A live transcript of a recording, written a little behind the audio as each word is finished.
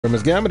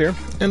Ms. Gambit here,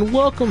 and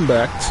welcome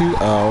back to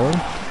our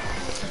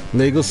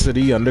Lego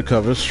City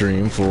Undercover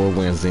stream for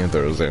Wednesday and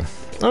Thursday.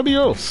 I'll be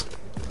your host.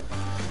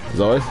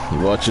 As always,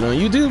 you're watching on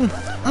YouTube,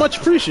 much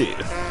appreciated.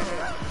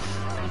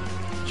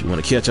 If you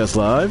want to catch us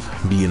live,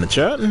 be in the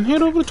chat and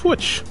head over to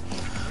Twitch.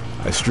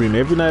 I stream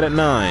every night at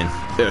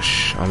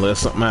 9-ish, unless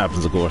something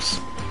happens, of course.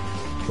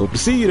 Hope to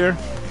see you there.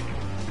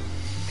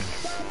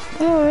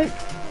 Alright,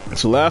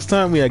 so last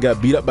time we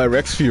got beat up by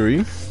Rex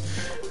Fury,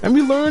 and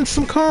we learned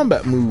some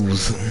combat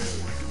moves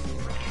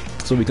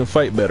so we can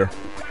fight better.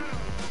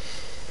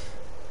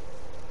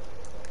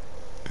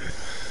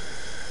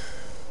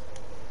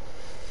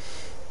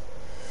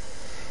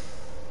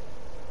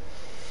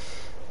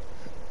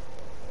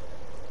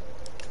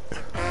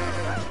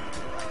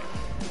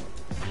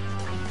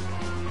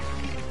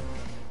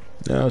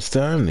 Now it's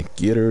time to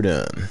get her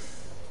done.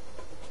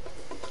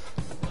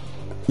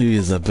 He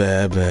is a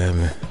bad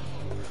man.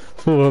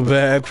 For a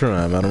bad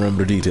crime. I don't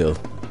remember the details.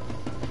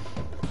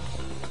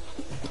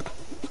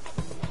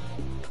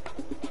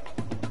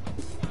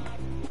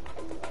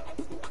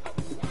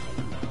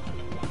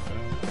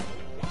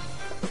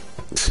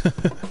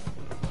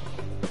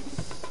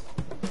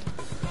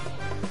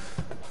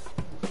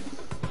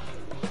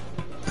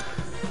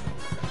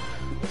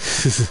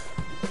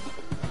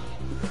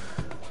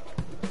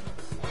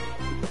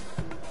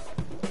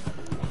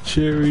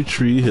 Cherry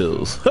Tree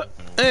Hills.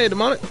 Hey,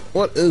 Demonic,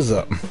 what is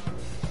up?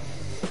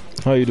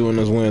 How you doing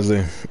this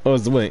Wednesday? Oh,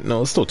 wait,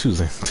 no, it's still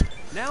Tuesday.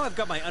 Now I've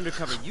got my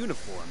undercover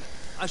uniform.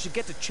 I should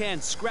get to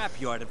Chan's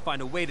scrapyard and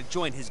find a way to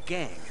join his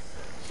gang.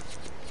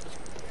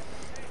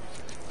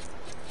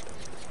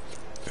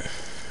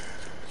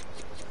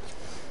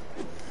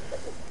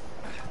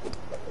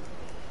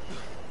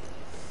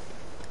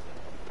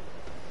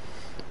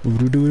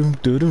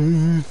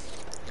 I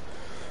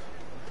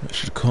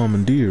should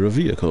commandeer a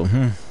vehicle,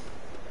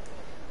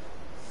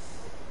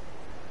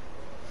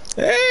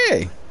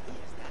 Hey!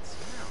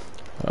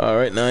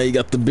 Alright, now you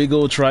got the big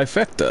old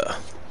trifecta.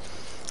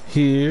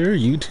 Here,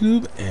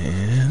 YouTube,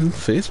 and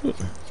Facebook.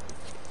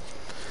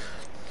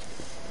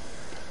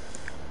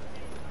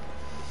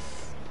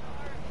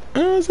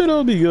 I said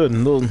it'll be good.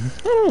 I don't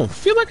know,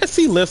 feel like I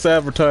see less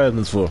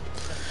advertisements for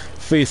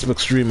Facebook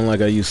streaming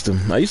like I used to.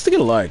 I used to get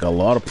a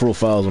lot of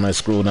profiles when I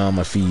scroll down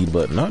my feed,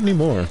 but not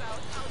anymore.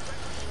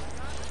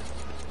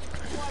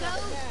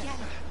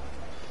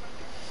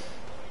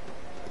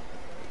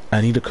 I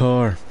need a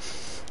car.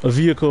 A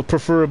vehicle,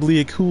 preferably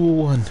a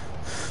cool one.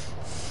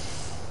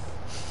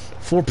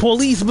 For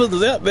police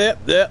business.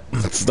 Yep.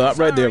 Stop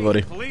right there,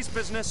 buddy. Police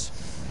business.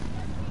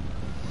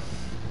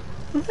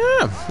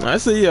 Yeah, I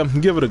say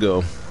give it a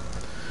go.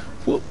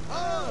 Whoop.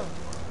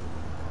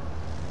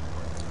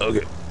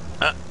 Okay.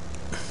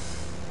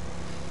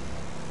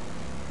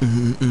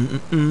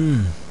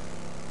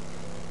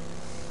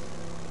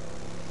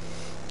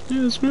 Yeah,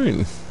 it's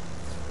great.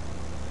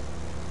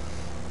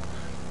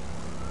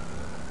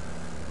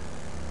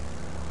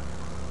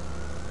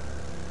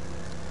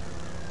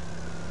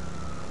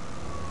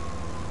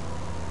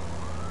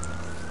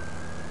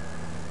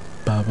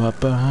 Ba ba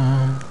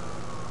ba.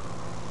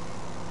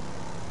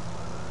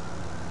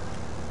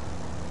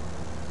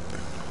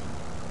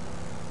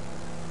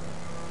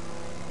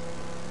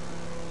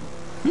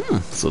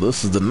 So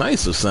this is the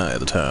nicer side of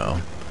the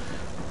town.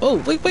 Oh,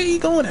 wait, where you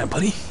going at,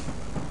 buddy?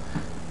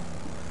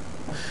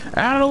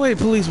 Out of the way,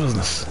 police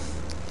business.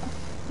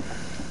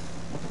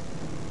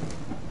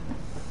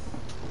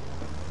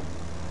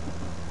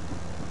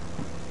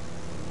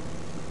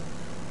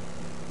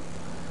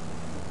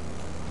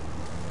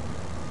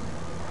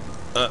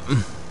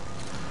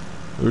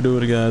 We're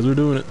doing it, guys. We're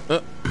doing it.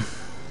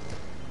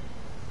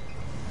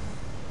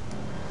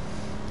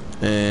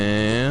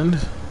 And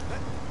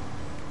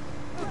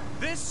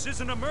This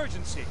is an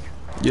emergency.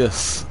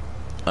 yes,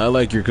 I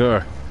like your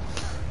car.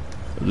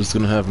 I'm just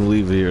gonna have to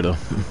leave it here, though.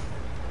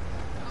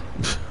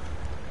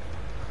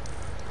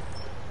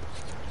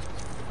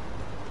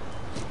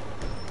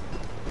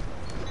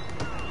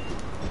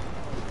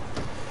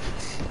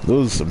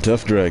 Those are some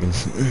tough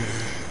dragons.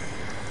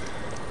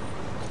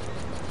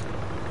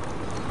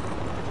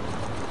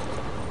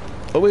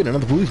 Oh wait,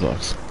 another police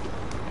box.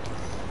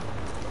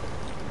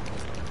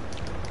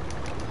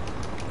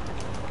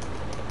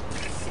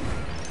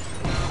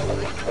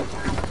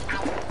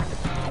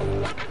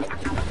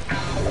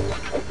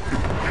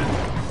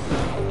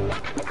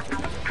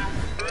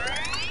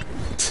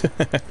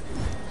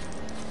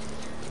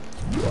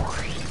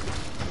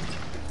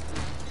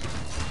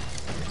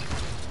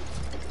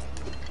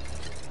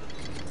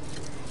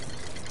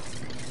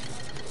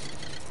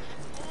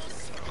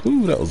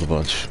 Ooh, that was a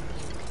bunch.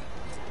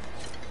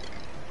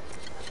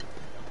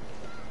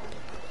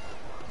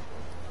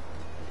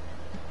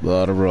 A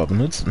lot of Robin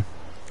Hoods.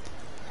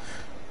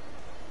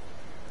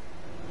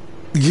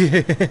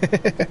 Yeah.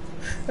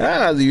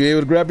 You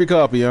able to grab your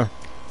copy, huh?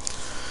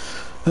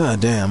 Ah,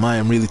 damn, I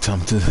am really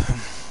tempted.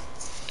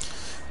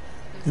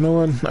 You know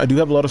what? I do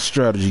have a lot of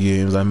strategy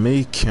games. I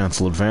may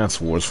cancel Advance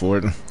Wars for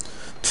it.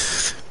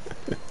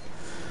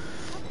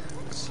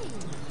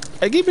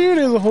 I keep hearing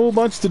there's a whole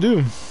bunch to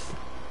do.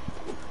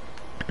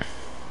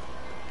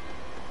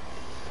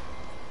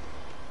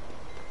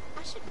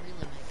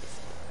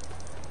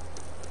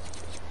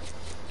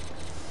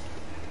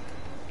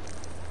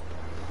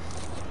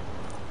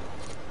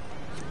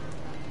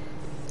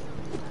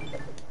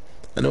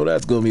 I know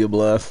that's gonna be a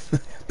blast.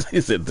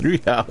 He said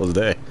 3 hours a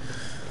day.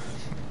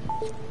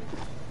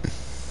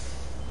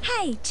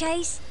 Hey,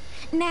 Chase.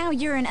 Now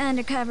you're an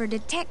undercover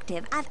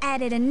detective. I've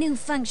added a new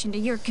function to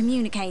your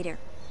communicator.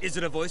 Is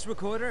it a voice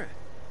recorder?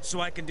 So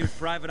I can do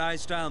private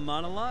eye-style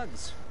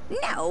monologues?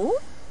 No.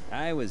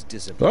 I was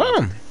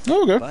disappointed.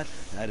 Oh, okay. But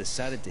I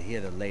decided to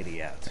hear the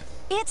lady out.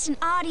 It's an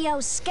audio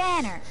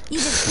scanner. You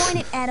just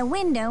point it at a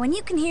window and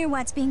you can hear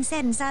what's being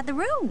said inside the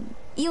room.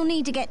 You'll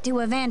need to get to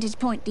a vantage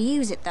point to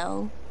use it,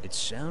 though. It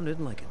sounded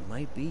like it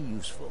might be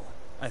useful.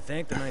 I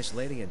thanked the nice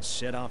lady and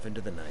set off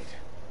into the night.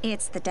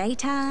 It's the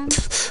daytime.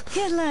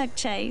 Good luck,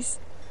 Chase.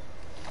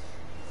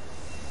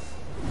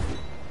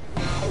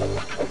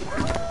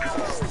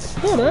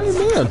 Oh, that ain't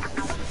bad.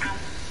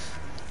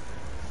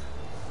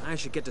 I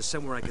should get to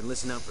somewhere I can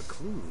listen out for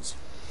clues.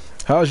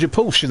 How's your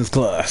potions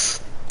class?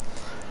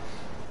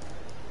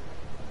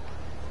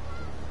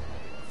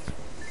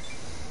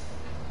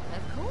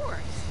 Of course.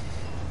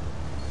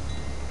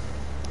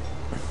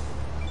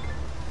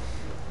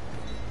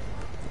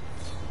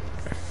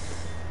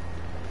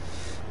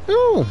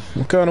 Oh,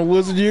 what kind of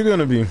wizard you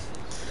gonna be?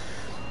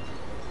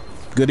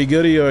 Goody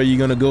goody, or are you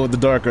gonna go with the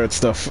dark art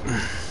stuff?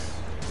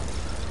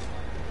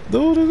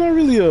 Though there's not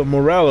really a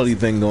morality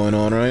thing going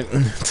on, right?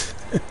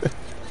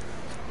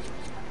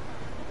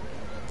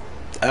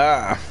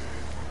 Ah.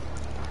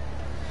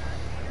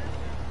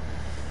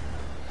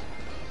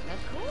 Of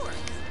course.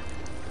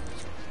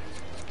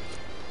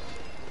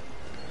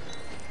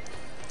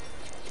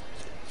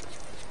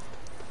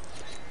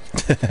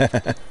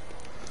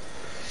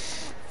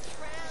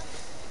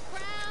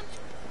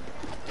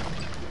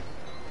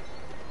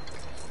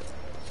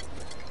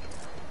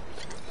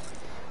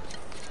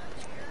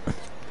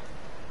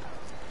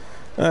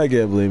 I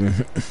can't believe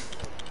him.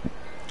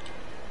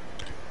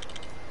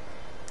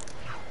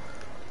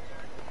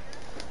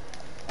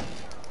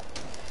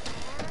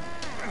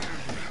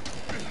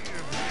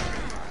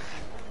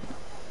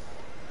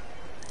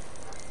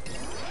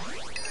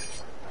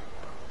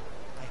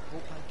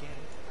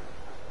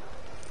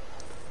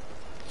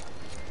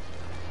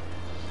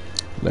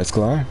 Let's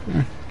climb.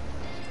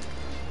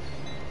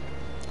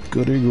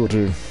 Goody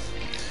goody.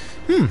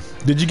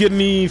 Did you get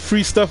any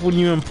free stuff when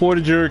you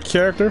imported your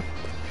character?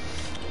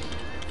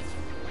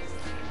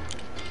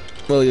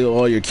 Well,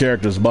 all your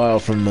characters bio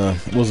from the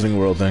Wizarding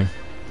World thing.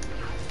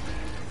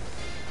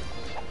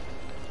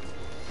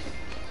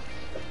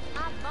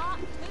 I bought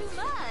too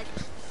much.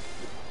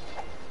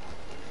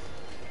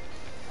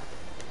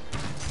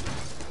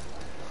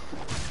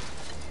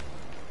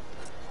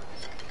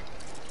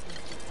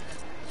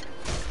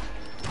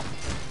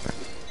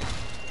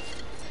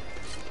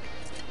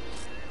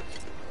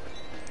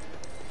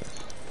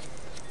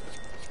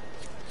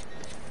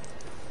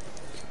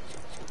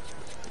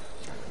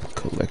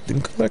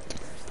 Collecting.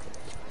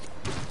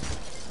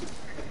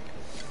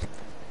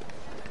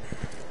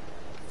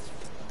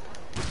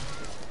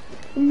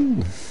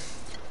 Ooh.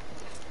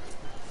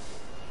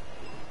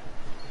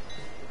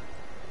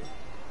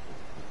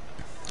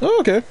 Oh,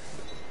 okay.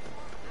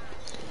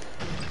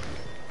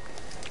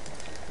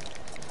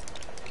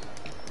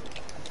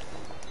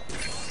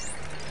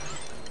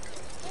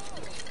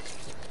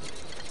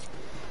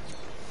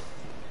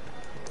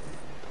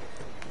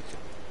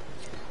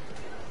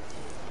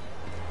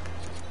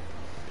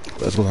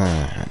 Let's go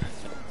on.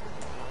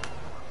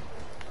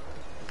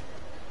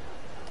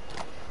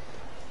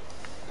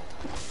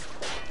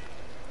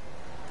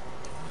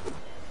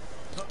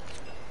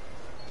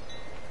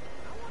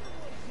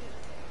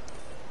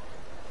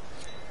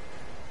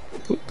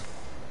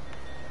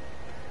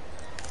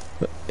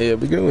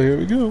 Here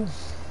we go.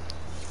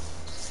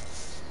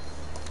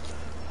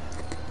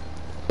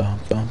 Bum,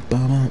 bum,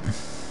 bum, bum.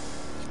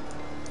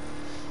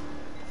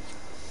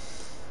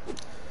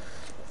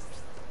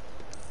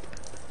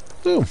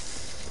 So,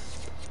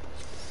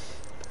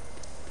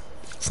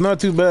 it's not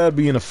too bad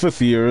being a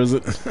 5th year, is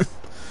it?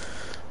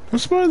 I'm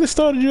surprised they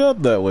started you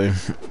out that way.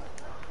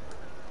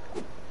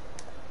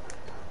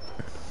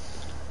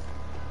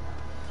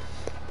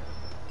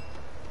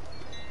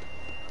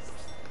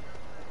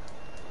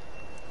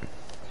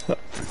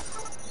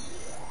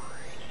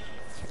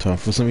 Time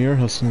for some ear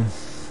hustling.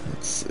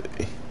 Let's see.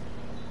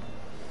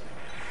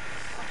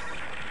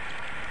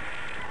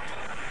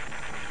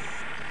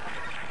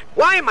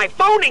 Why am I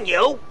phoning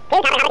you?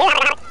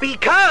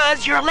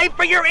 Because you're late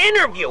for your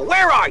interview.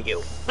 Where are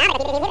you?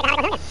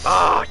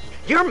 Oh,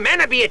 you're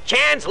meant to be at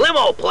Chan's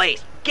limo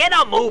place. Get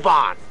a move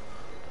on.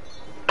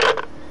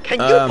 Can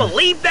you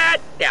believe that?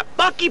 That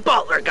Bucky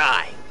Butler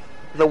guy.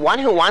 The one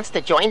who wants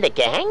to join the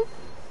gang?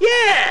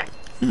 Yeah,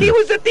 he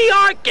was at the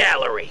art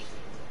gallery.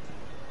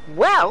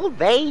 Well,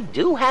 they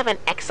do have an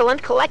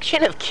excellent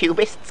collection of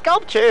Cubist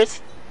sculptures.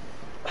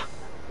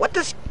 What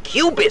does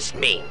cubist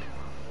mean?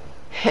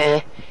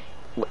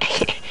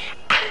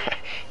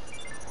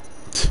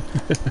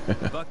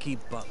 Bucky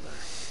Butler.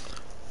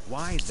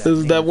 Why is that? This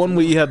is that one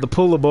where you have to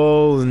pull a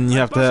ball and you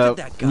have to busted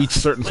that guy, reach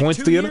certain like points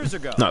 2 to get years it.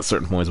 ago. Not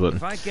certain points, but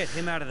If I get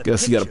him out of the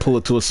guess you got to picture, pull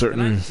it to a then I certain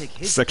can take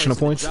his section of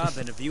place in points.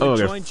 the job interview Oh,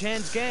 and okay. join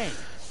Chan's gang.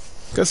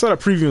 Guess I started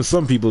previewing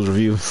some people's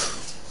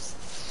reviews.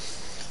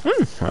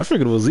 I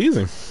figured it was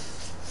easy.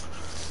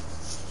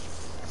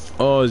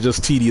 Oh, it's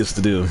just tedious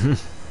to do.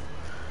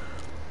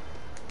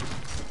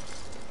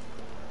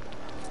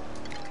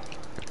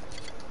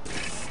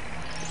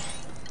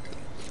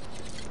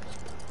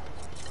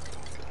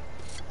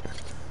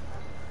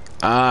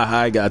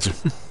 Ah, I got you.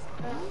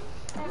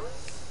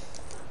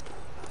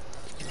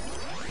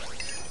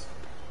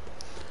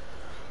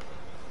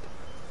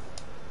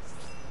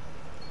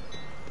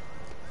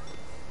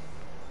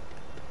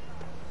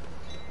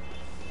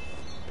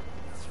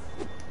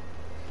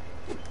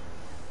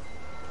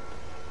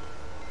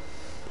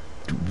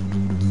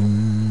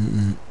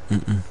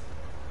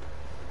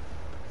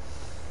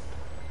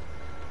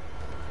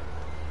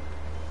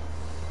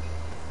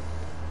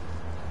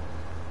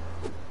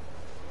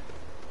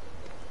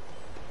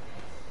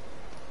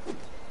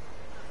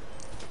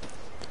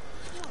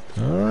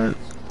 Alright.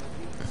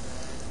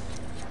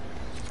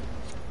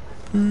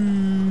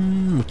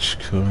 Which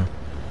car?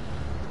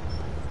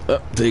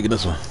 Oh, taking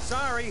this one.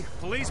 Sorry,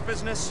 police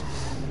business.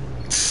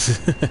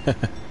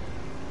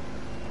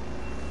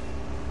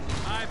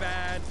 My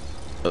bad.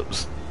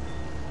 Oops.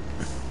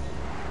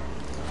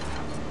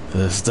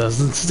 This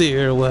doesn't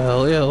steer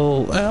well.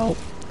 Ew, ow.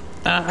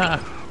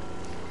 Ah.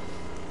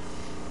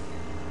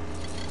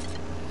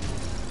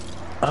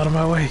 Out of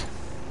my way.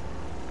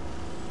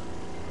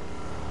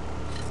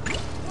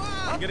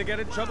 I'm gonna get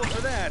in trouble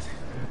for that.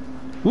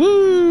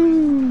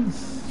 Woo!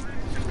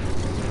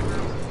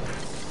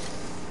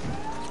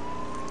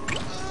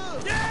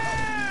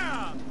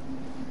 Yeah!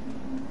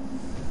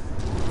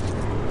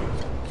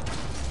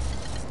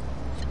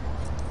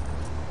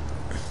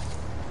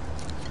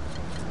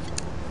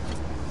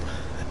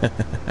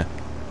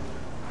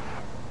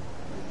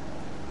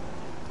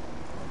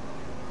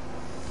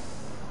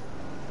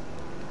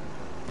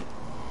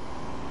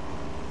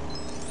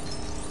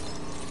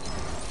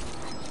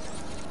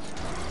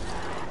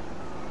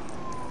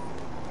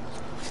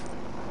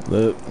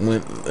 That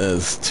went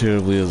as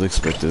terribly as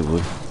expected.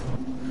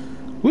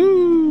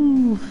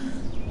 Woo!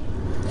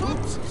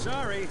 Oops,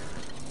 sorry.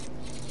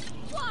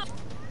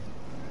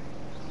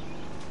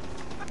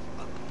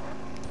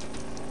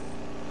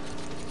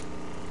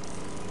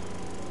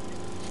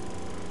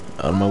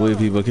 Out of my way,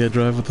 people. I can't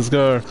drive with this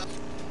car.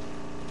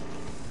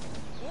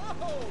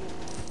 Whoa!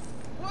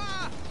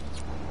 Wah!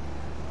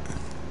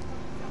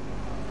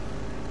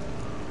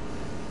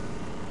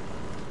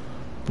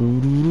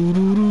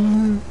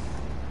 Boo-doo-doo-doo-doo.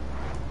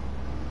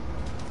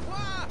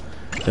 Wah!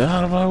 Get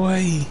out of my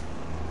way.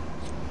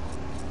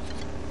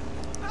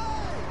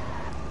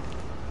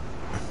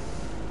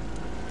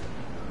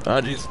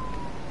 Ah, jeez.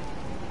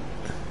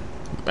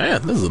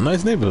 Man, this is a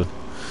nice neighborhood.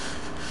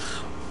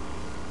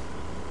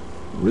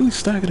 Really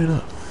stacking it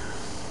up.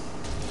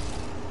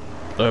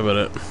 Sorry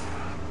about that.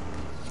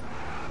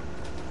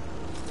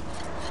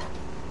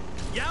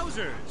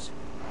 Yowzers!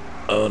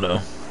 Oh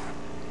no.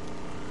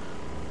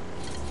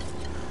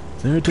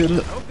 There to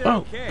the. Hope they're Oh.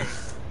 okay.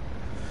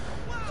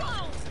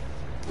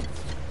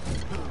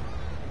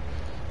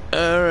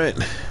 Alright.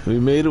 We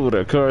made it with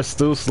our car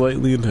still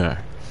slightly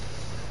intact.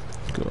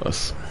 Go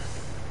us.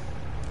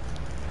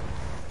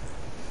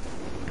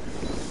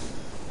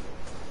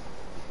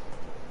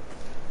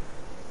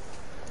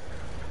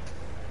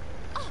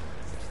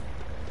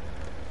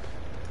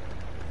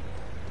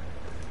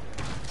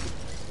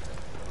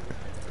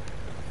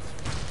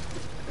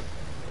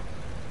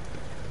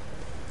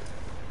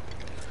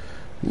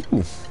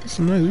 Ooh,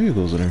 some nice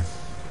vehicles in there.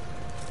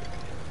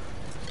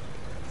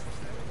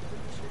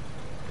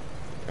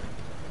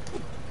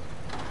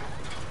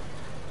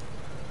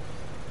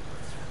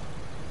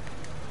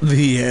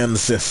 The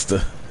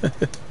ancestor.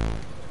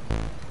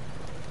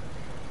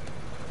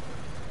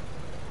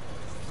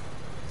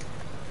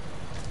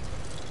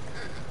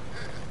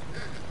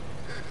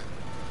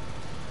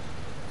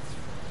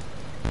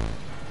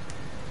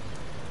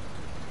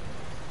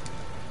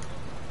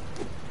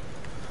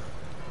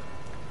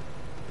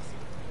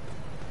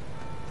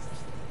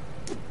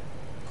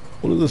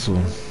 What is this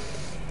one?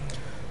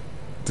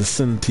 The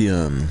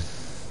Sentian.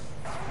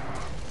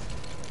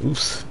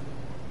 Oops.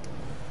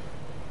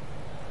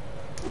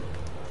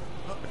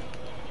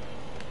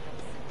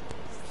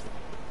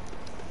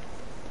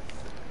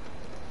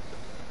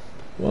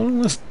 Well,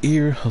 let's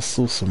ear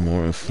hustle some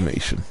more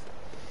information.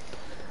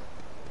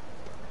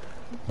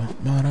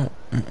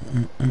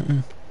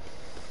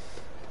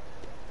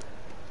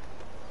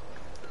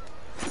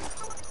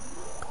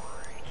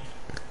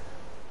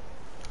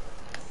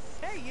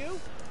 Hey, you!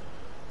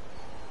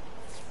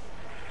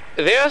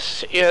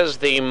 This is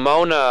the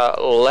Mona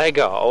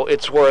Lego.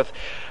 It's worth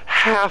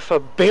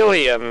 500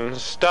 million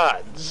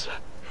studs.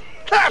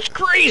 That's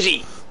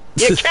crazy!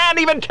 You can't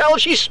even tell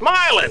she's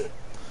smiling.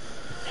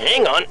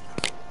 Hang on.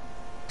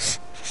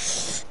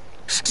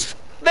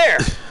 There.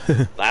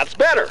 That's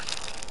better.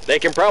 They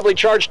can probably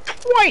charge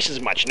twice as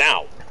much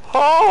now.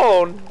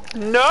 Oh,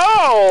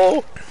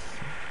 no!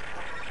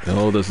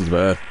 Oh, this is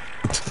bad.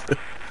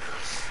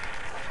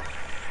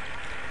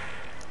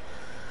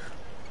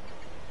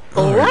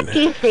 What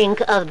do you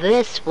think of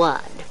this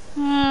one?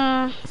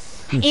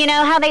 You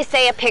know how they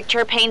say a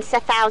picture paints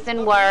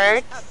 1,000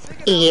 words?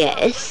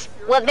 Yes.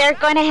 Well, they're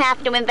going to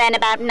have to invent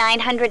about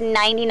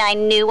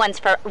 999 new ones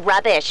for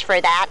rubbish for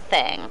that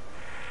thing.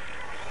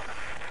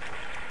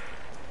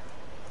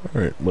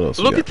 Alright, what else?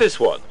 Look at this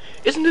one.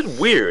 Isn't it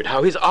weird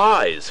how his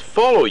eyes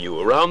follow you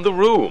around the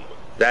room?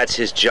 That's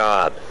his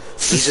job.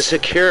 He's a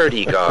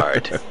security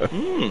guard.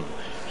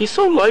 He's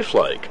so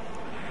lifelike.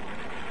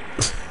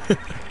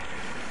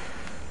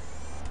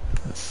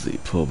 Let's see,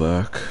 pull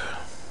back.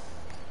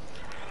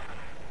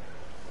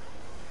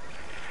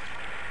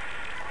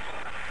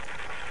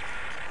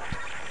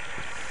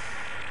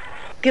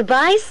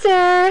 Goodbye,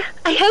 sir.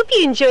 I hope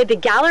you enjoyed the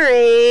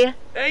gallery.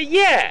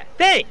 Yeah,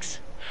 thanks.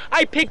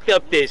 I picked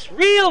up this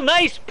real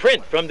nice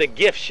print from the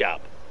gift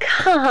shop.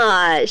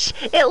 Gosh,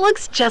 it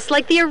looks just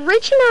like the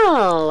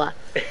original.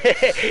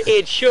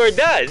 It sure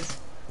does.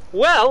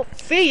 Well,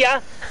 see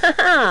ya.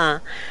 I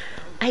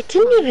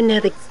didn't even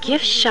know the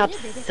gift shop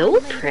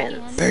sold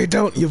prints. They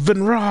don't, you've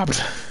been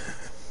robbed.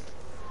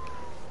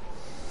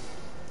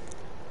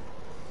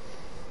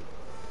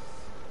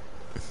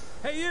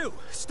 Hey, you!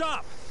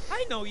 Stop!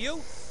 I know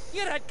you!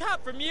 You're that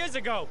cop from years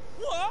ago!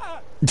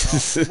 What?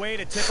 Way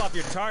to tip off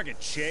your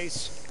target,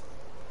 Chase.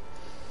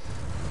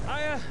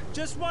 I,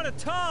 just want to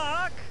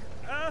talk.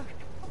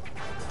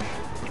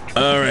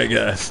 Alright,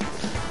 guys.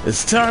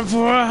 It's time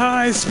for a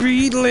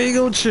high-speed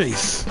Lego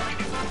chase.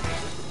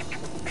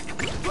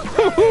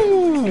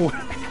 Woohoo!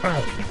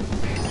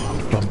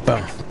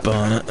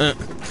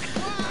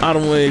 Out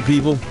of the way,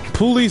 people.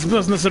 Police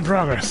business in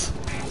progress.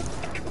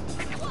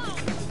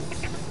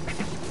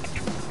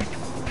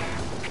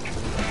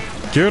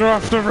 Get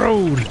off the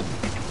road.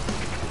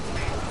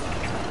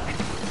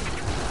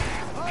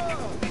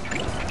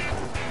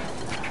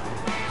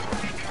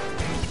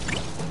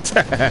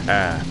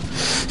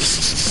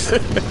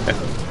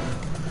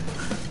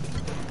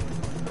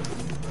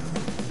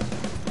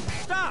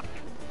 Stop!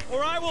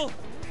 Or I will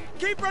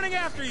keep running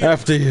after you!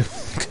 After you.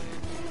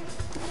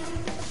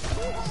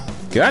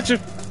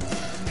 Gotcha.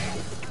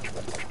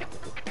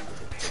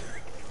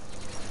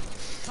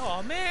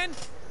 Oh, man!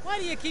 Why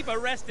do you keep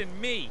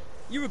arresting me?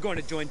 You were going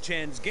to join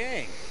Chan's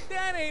gang.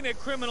 That ain't a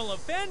criminal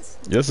offense.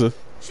 Yes, sir.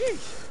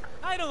 Sheesh.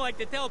 I don't like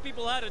to tell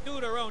people how to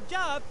do their own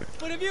job,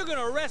 but if you're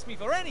gonna arrest me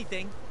for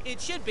anything, it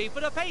should be for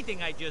the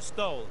painting I just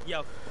stole,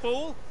 you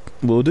fool.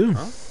 Will do.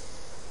 Huh?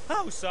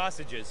 Oh,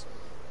 sausages.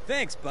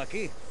 Thanks,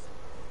 Bucky.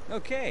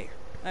 Okay,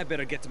 I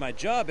better get to my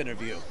job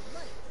interview.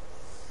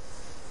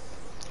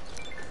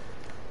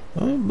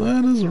 Oh,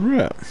 that is a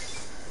wrap.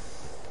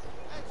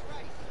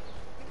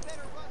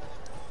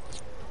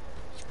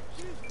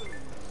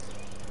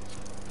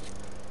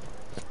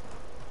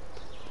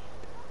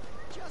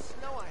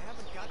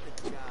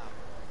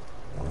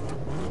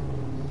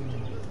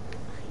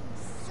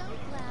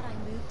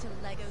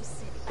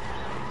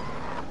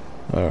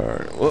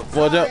 Alright, well,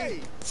 watch out.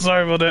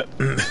 Sorry about that.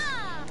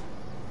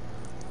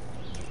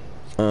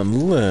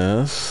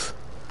 Unless...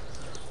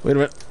 Wait a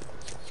minute.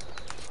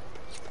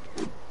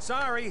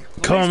 Sorry.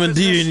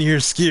 Commandeering your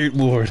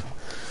skateboard.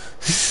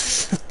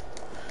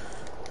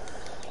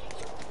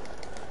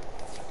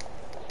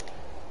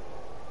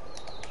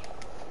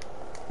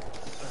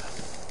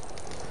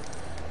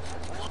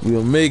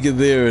 We'll make it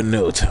there in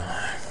no time.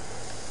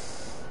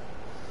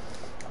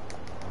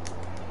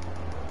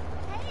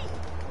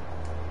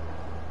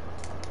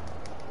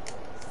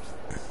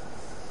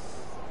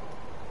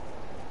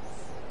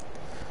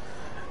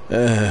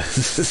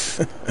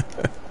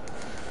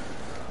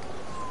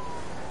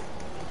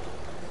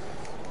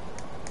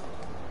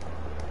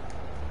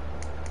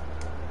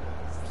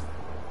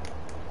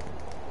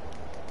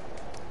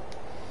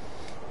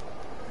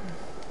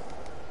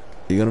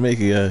 You're gonna make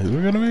it, guys.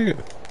 We're gonna make it.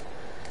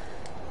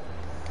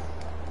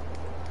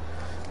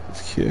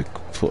 Kick,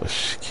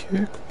 push,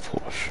 kick,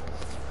 push.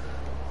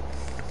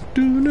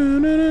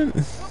 Do-do-do-do.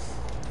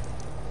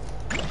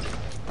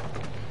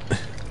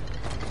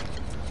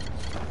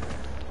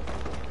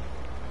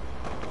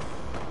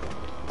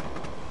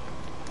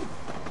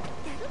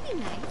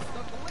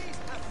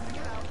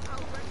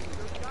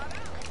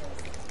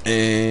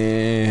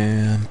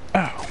 And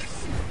ow.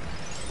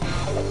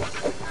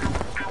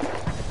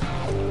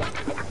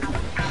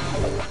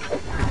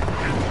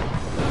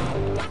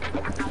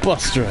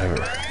 Bus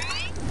driver.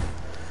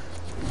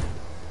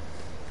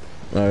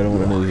 I don't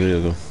want to know the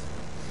vehicle.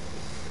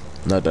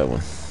 Not that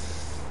one.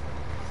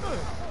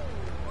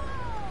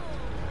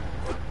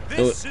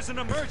 This is an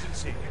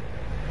emergency.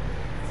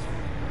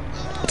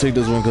 I'll take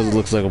this one because it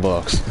looks like a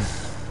box.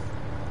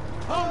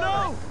 Oh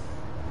no!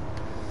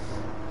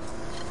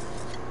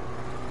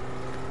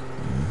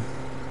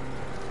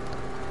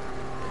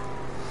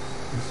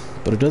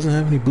 But it doesn't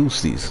have any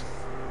boosties.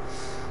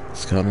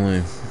 It's kind of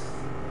lame.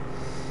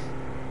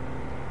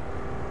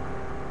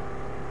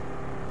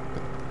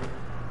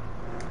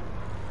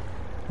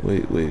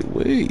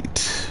 Wait.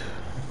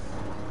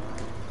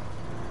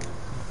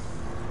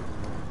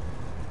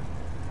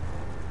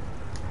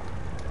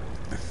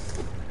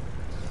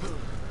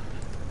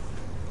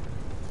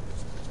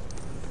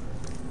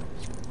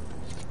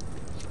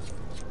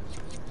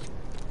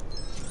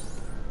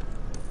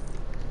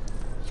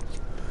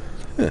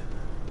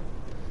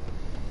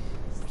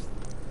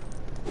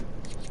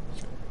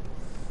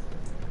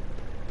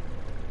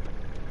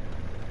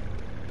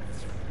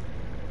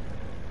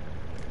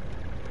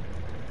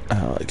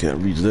 Can't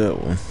reach that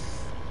one.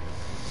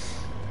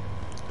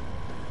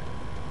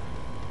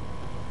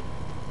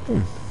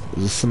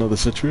 Is this another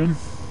Citroen?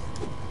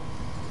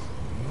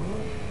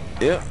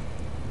 Yeah.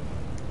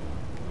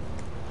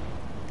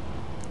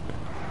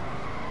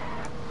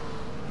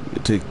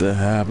 You take the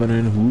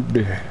happening whoop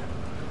there.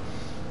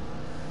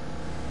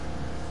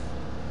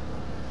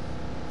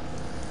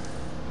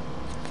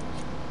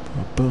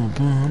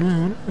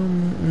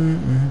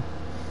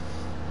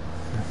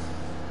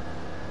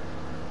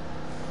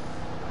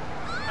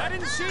 I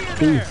didn't see you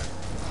there.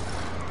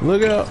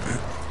 Look out.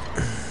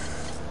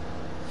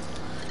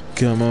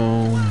 Come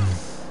on.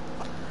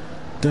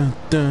 Dun,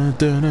 dun,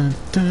 dun, dun,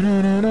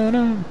 dun, dun, dun,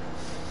 dun.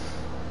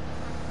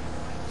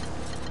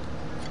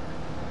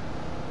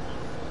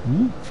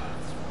 Whoop.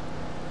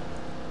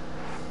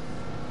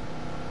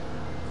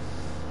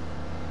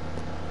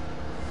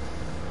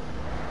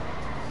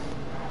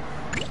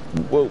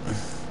 Whoa.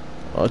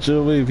 Watch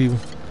your way, people.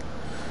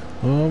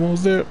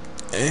 Almost there.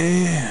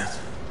 And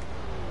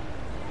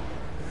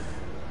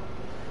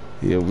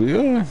here we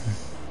are.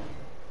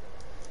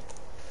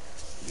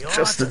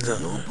 Just the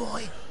new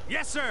boy?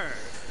 Yes, sir.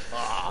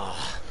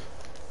 Oh,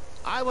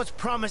 I was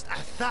promised a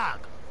thug.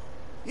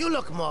 You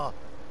look more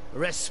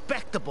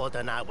respectable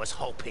than I was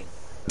hoping.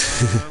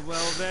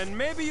 Well then,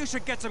 maybe you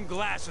should get some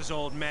glasses,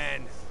 old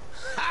man.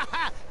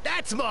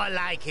 That's more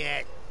like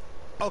it.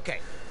 Okay,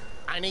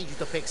 I need you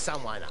to pick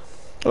someone up.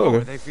 Okay.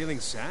 Are they feeling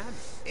sad?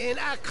 In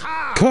a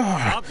car.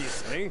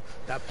 Obviously.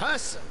 The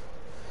person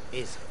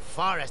is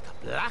Forrest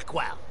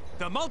Blackwell.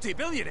 The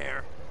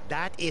multi-billionaire?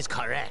 That is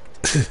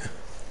correct.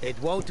 It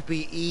won't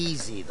be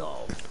easy,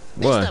 though.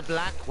 What? Mr.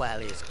 Blackwell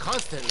is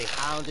constantly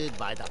hounded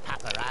by the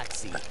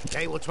paparazzi.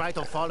 They will try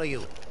to follow you.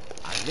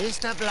 And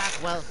Mr.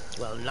 Blackwell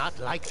will not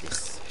like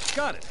this.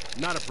 Got it.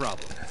 Not a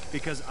problem.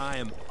 Because I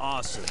am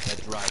awesome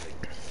at driving.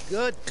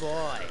 Good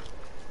boy.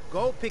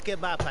 Go pick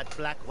him up at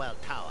Blackwell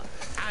Tower.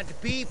 And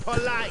be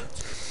polite.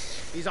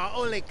 He's our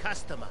only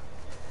customer.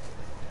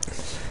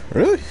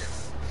 Really?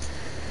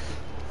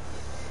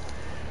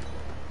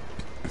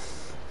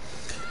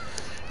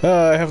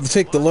 I have to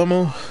take the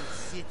limo.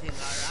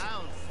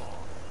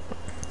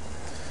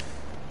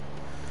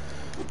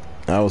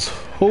 I was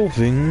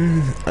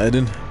hoping I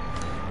didn't.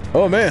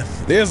 Oh man,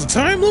 there's a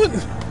time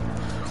limit.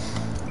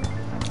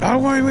 Out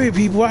of my way,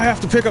 people. I have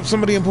to pick up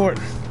somebody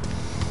important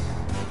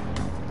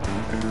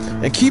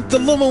and keep the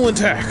limo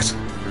intact.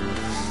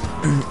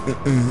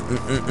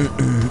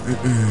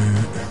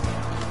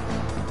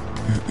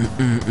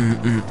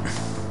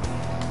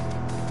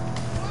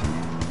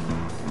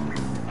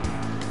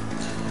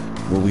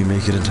 Will we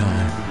make it in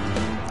time?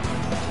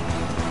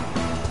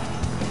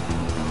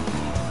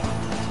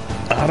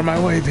 Out of my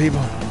way,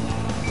 people.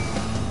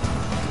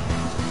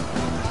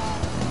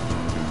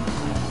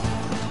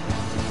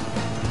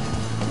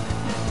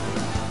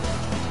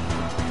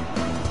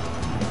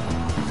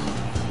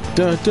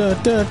 Dun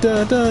dun dun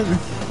dun dun.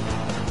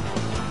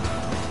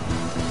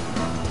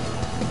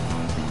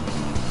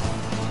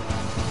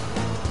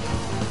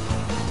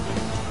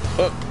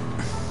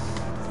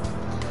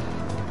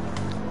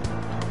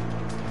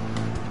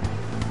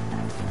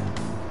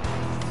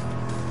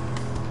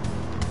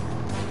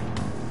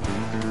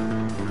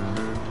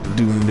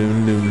 Doom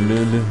doom doom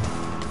doom doom.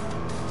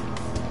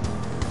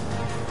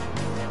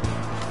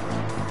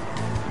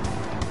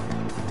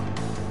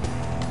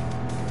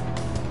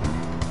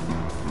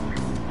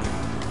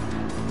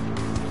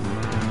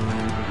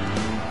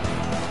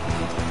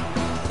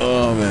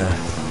 Oh man.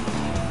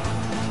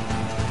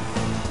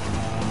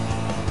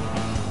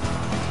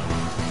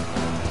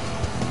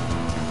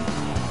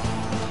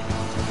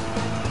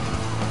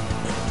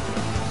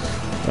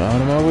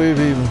 Out of my way,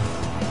 people.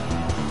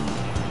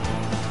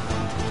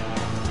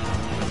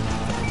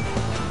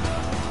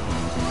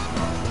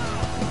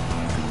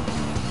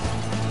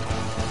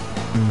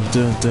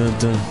 Dun dun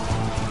dun.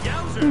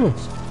 Ooh.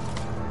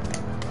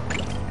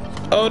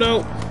 Oh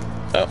no.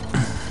 Oh.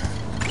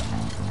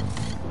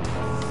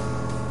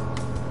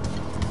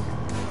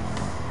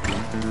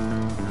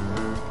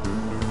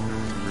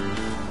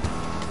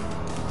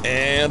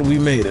 And we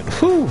made it.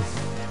 Whew.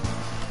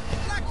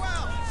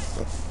 Blackwell!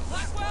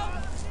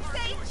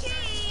 Say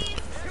cheese!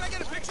 Can I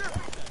get a picture?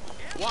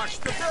 Watch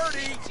the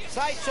birdie!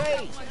 Sight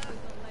change!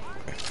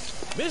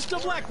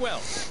 Mr.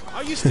 Blackwell,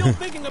 are you still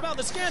thinking about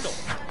the scandal?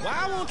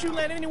 Why won't you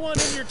let anyone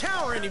in your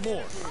tower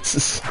anymore?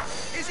 Is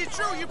it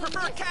true you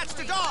prefer cats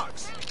to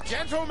dogs?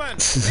 Gentlemen,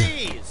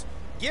 please,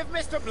 give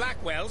Mr.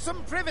 Blackwell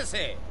some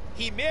privacy.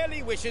 He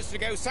merely wishes to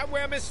go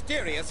somewhere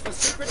mysterious for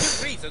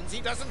secretive reasons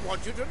he doesn't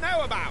want you to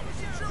know about.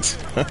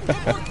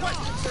 One more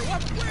question, sir.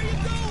 Where are you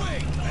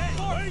going? Hey,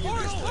 where are you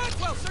going?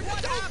 Blackwell, sir,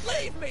 don't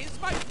leave me. It's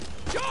my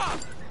job.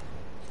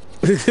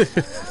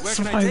 Where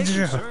can I take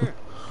you, sir?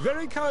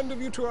 Very kind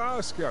of you to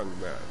ask, young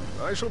man.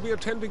 I shall be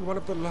attending one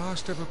of the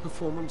last ever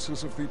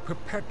performances of the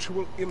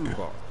Perpetual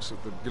Inbox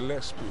at the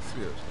Gillespie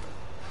Theatre.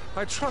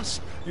 I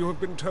trust you have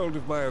been told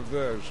of my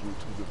aversion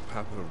to the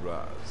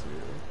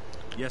paparazzi.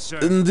 Yes, sir.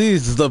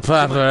 Indeed, the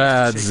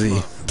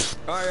paparazzi.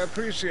 I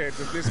appreciate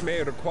that this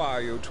may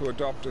require you to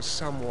adopt a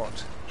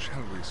somewhat,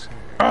 shall we say,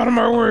 out of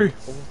my way,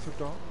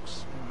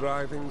 orthodox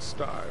driving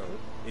style.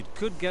 It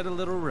could get a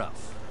little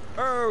rough.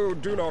 Oh,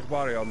 do not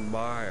worry on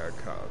my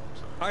account.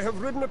 I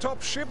have ridden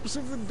atop ships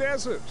of the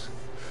desert.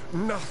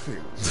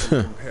 Nothing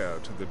can compare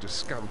to the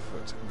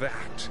discomfort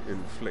that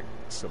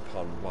inflicts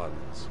upon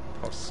one's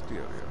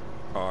posterior.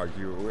 Are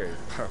you a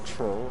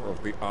patron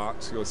of the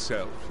arts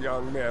yourself,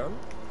 young man?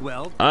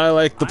 Well, I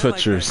like the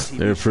pictures.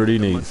 They're pretty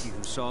neat.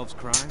 Who solves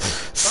crime?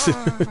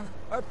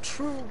 A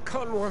true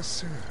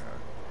connoisseur.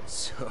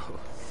 So,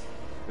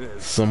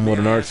 somewhat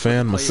an art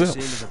fan myself.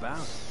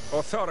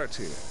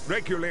 Authority,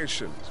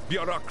 regulations,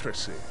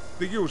 bureaucracy,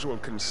 the usual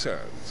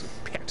concerns of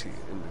petty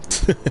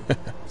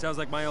individuals. Sounds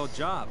like my old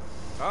job.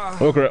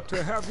 Oh crap.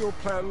 To have your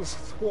plans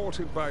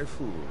thwarted by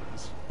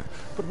fools.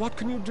 But what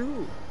can you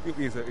do? You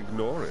either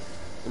ignore it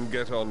and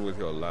get on with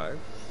your life,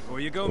 or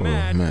you go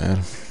mad.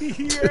 Yes.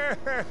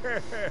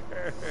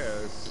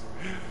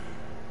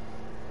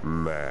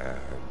 Mad.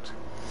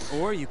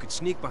 Or you could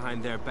sneak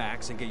behind their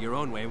backs and get your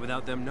own way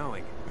without them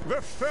knowing.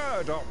 The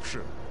third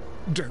option.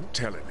 Don't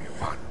tell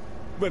anyone.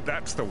 But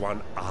that's the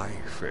one I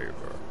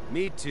favor.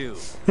 Me too.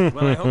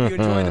 Well, I hope you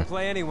enjoy the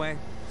play anyway.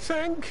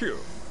 Thank you.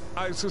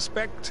 I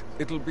suspect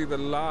it'll be the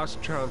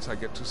last chance I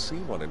get to see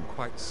one in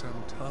quite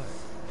some time.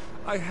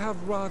 I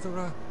have rather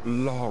a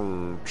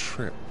long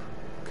trip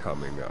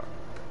coming up.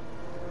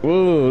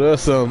 Whoa, that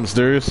sounds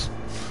mysterious.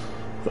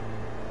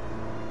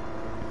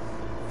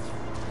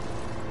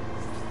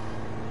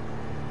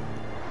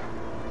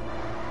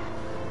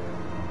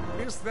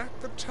 Is that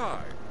the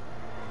time?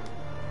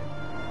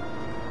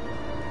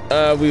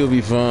 We'll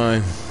be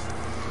fine.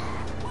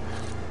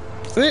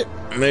 See?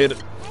 Made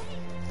it.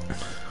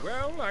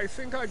 Well, I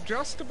think I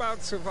just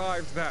about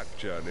survived that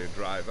journey,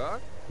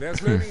 driver.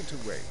 There's no need to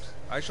wait.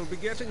 I shall be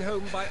getting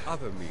home by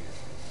other means.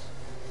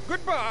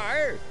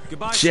 Goodbye!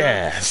 Goodbye,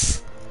 jazz.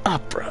 Sir.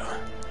 Opera.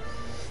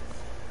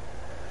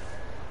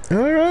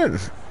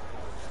 Alright.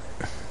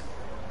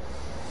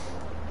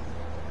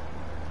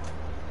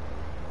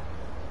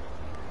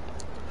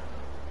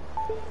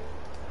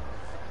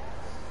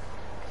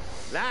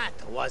 That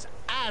was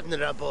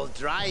admirable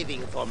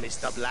driving for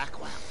Mr.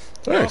 Blackwell.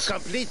 Thanks. Your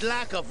complete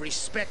lack of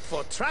respect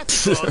for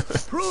traffic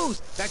laws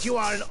proves that you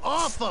are an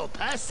awful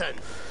person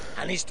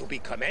and is to be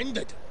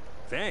commended.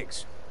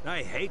 Thanks.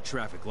 I hate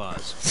traffic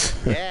laws.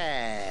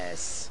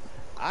 Yes.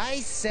 I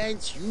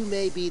sense you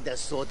may be the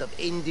sort of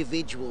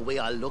individual we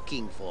are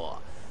looking for.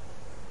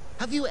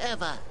 Have you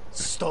ever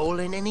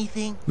stolen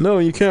anything? No,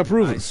 you can't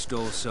prove it. I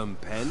stole some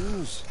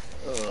pens.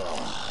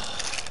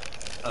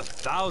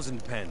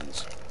 1,000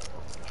 pens.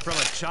 From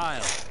a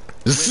child.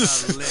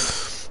 With a limp.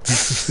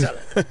 Excellent.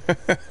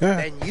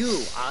 Then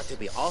you are to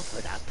be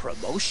offered a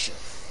promotion.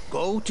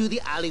 Go to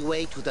the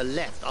alleyway to the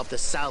left of the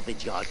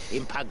salvage yard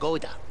in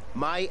Pagoda.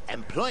 My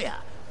employer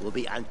will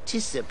be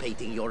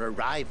anticipating your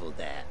arrival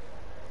there.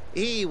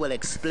 He will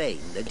explain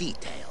the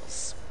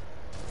details.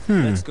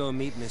 Let's go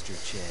meet Mr.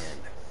 Chan.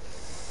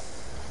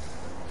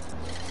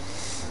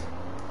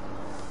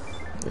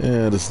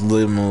 Yeah, this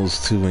limo's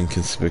too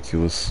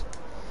inconspicuous.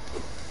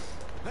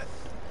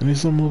 I need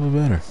something a little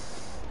bit better.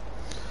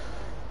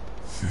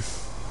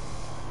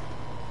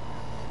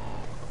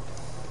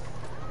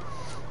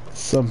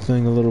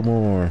 Something a little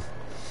more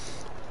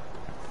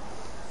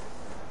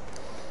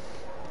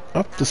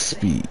up to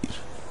speed.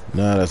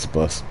 Nah, that's a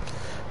bus.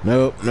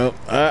 Nope, nope.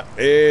 Ah,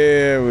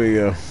 here we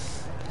go.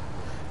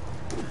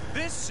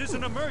 This is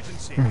an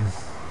emergency.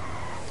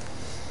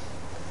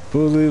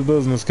 Police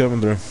business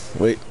coming through.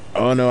 Wait.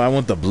 Oh no, I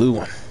want the blue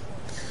one.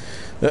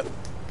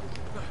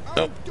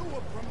 Oh.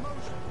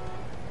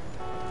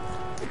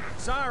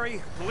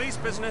 Sorry, police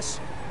business.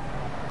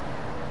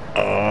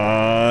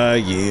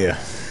 Yeah.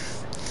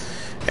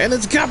 And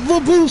it's got the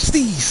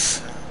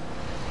boosties.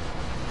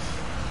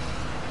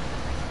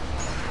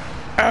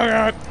 Oh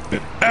god.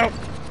 Oh.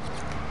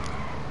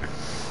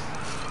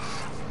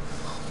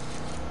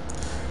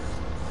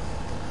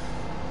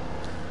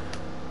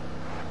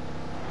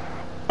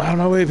 Out of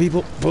my way,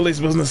 people. Police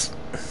business.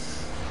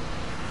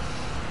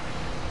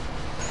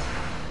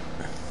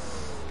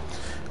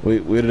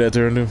 Wait, where did that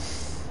turn to?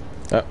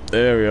 Ah,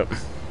 there we go.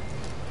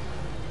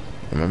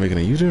 Am I making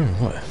a U-turn or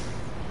what?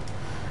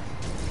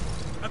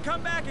 I'll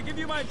come back and give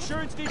you my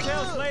insurance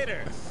details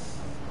later.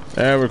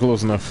 Ah, we're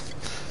close enough.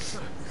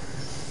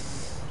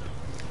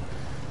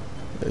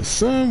 It's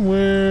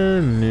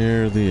somewhere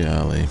near the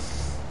alley.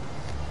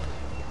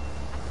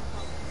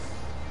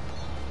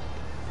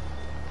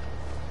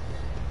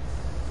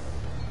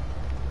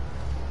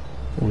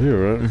 Oh,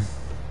 here, right?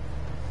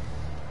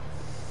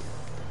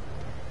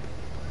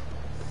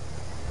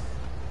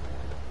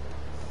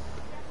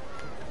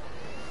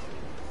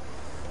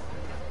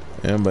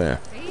 And bam.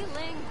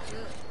 Feeling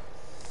good.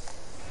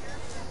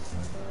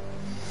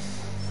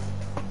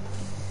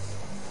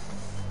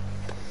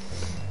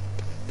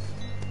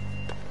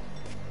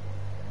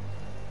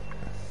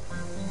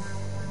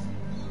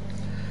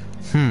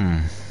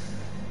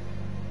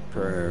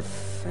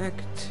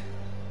 Perfect.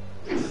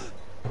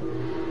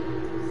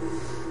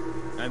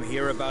 I'm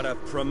here about a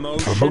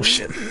promotion.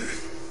 Promotion.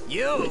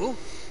 You?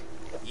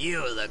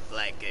 You look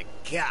like a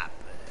cop.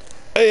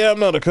 Hey, I'm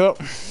not a cop.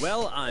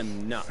 Well,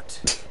 I'm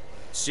not.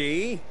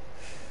 See?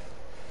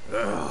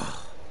 Ugh.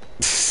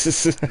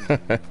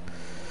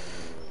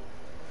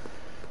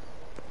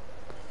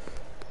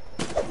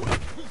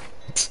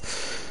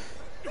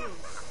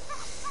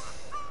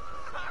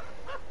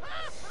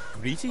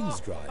 Greetings,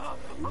 driver.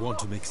 You want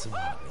to make some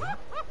money?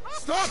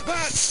 Stop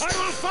that! I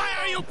will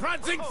fire you,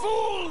 prancing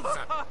fools!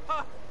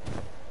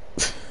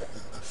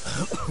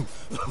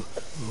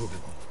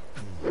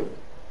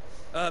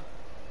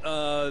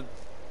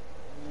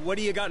 What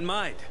do you got in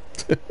mind?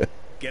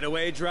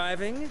 Getaway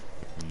driving?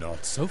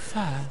 Not so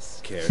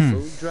fast.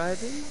 Careful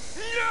driving?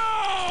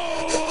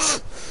 No!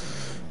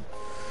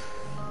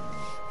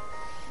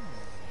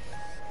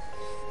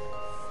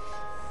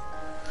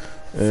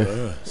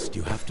 First,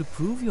 you have to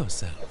prove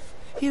yourself.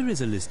 Here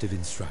is a list of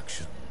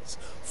instructions.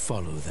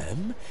 Follow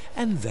them,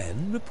 and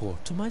then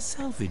report to my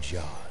salvage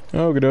yard.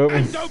 Oh, good up.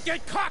 And don't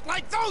get caught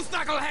like those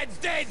knuckleheads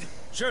did!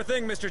 Sure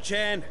thing, Mr.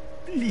 Chan.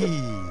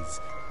 Please,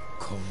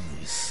 call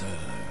me sir.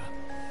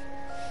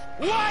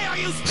 Why are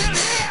you still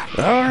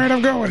here? All right,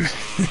 I'm going.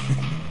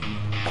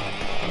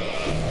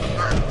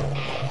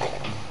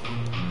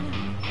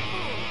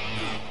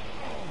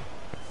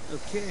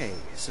 Okay,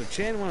 so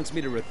Chan wants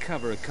me to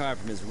recover a car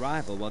from his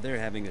rival while they're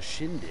having a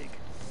shindig.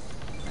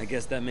 I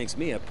guess that makes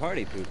me a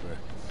party pooper.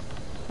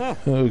 Huh.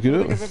 Oh, good I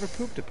don't up. think I've ever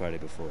pooped a party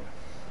before.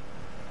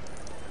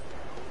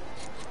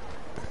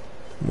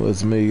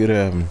 Let's make it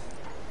happen.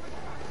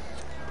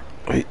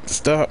 Wait,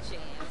 stop.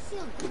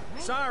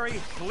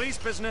 Sorry, police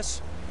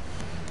business.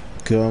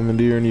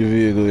 Commandeering your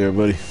vehicle here,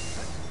 buddy.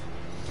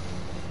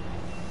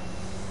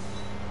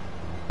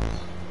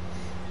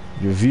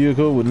 Your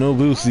vehicle with no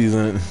boosties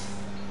in it.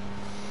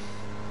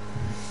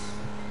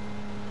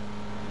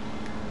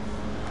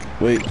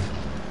 Wait.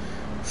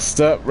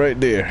 Stop right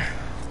there.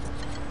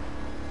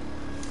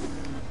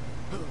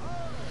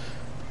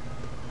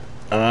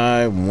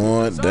 I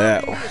want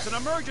that one. It's an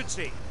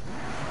emergency.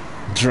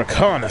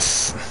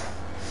 Draconis.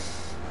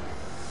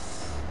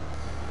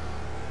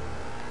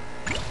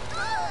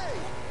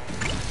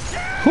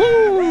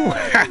 Woo!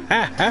 Ha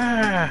ha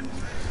ha!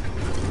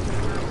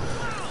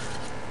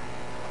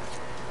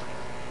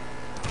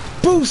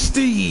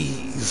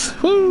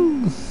 Boosties!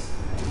 Woo!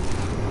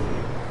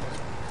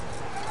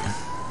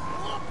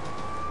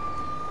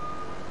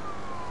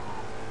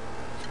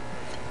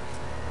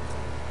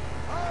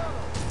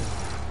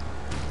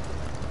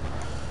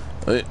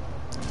 Wait,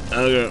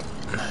 okay.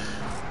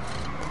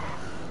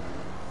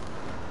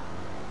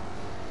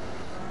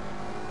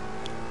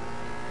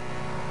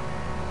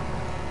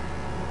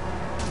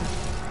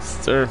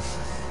 Sir.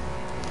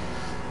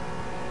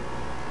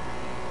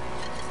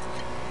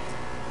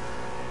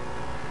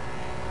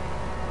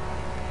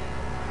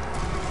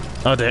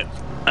 Oh damn.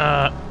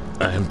 I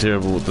am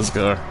terrible with this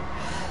car.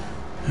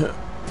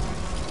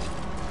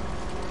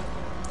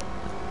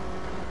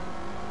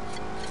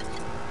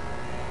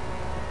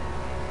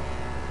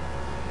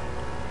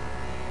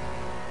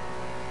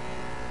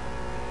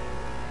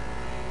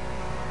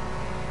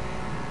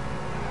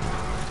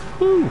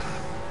 Woo.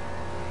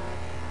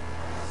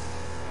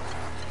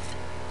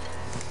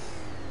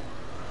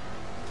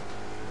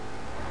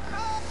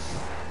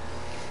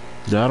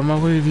 Get out of my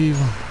way,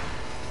 Viva.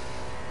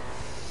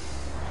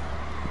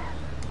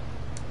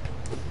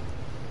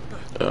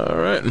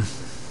 Alright.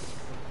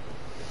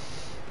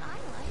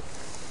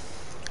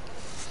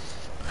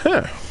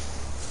 Huh.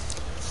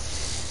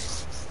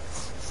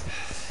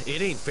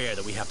 It ain't fair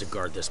that we have to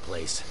guard this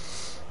place.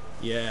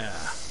 Yeah.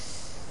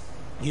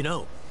 You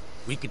know,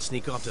 we could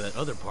sneak off to that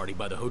other party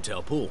by the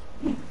hotel pool.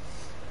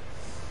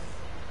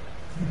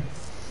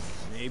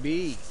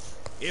 Maybe.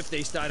 If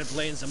they started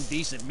playing some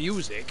decent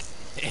music.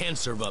 And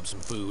serve up some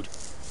food.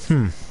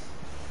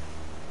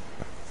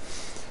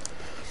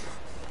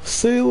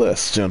 Say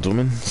less,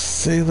 gentlemen.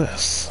 Say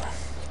less.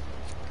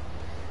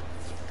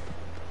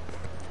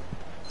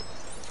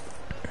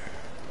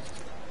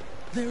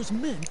 There's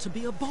meant to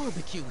be a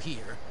barbecue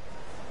here.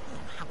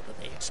 How do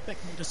they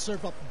expect me to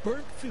serve up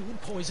burnt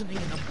food poisoning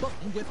in a bun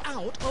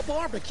without a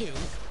barbecue?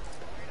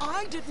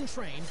 I didn't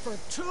train for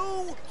 2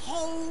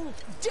 whole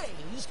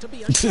days to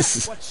be a chef,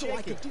 so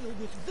I could deal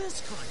with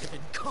this kind of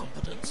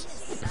incompetence.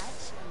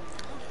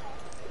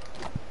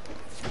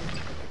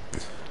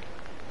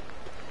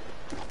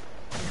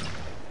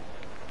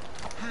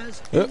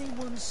 Has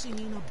anyone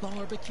seen a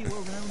barbecue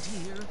around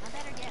here? I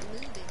better get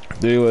moving.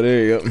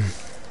 There you go.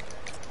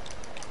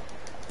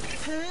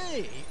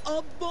 Hey,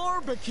 a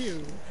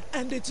barbecue!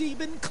 And it's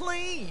even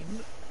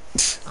clean!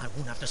 I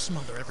won't have to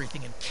smother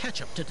everything in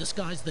ketchup to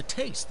disguise the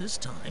taste this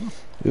time.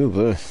 Ooh,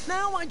 boy.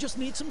 Now I just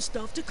need some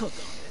stuff to cook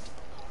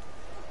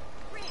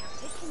on it.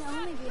 It can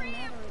only be a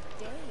matter of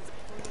days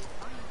before they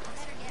find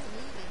us. I better get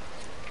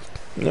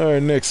moving.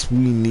 Alright, next we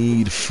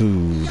need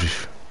food.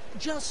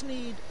 Just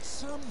need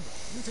someone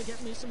to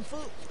get me some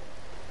food.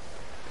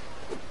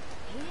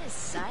 He is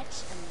such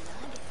a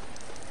nugget.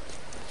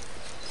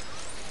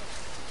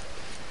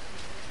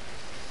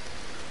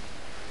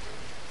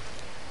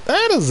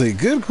 That is a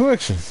good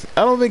question.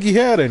 I don't think he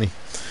had any.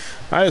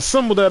 I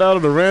assembled that out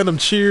of the random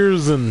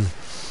cheers and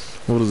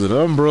what is it,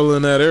 umbrella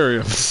in that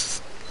area.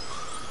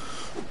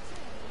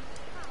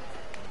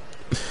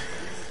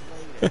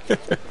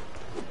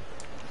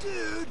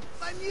 Dude,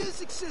 my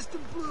music system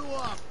blew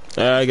up.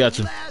 I got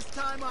you. Last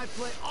time I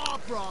played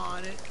opera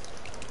on it.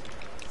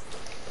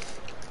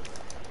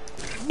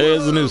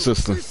 There's the new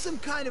system. There's some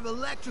kind of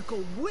electrical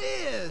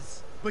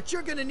whiz. But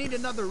you're gonna need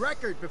another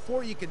record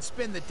before you can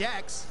spin the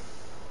decks.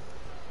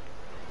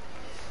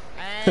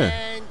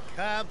 And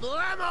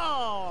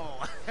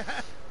kablamo!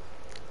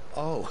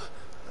 Oh,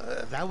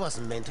 that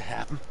wasn't meant to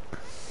happen.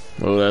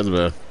 Oh, that's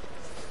bad.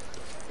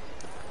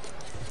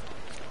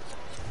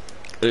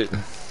 It.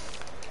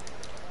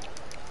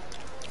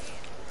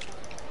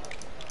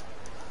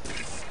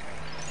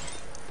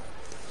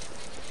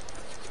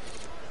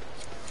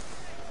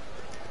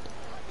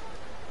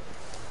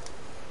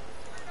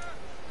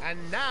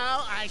 And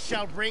now I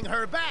shall bring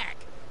her back.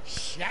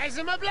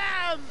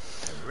 Shazamablam!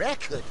 A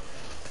record.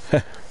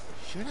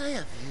 Should I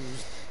have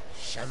used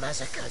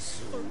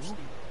Shamazakazu?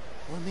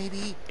 Or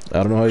maybe...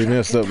 I don't know how you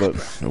messed up, but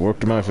it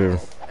worked in my favor.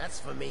 That's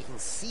for making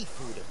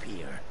seafood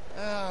appear.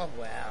 Oh,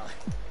 well.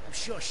 I'm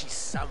sure she's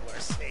somewhere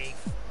safe.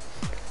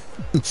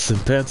 Boots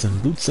and pants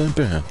and boots and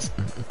pants.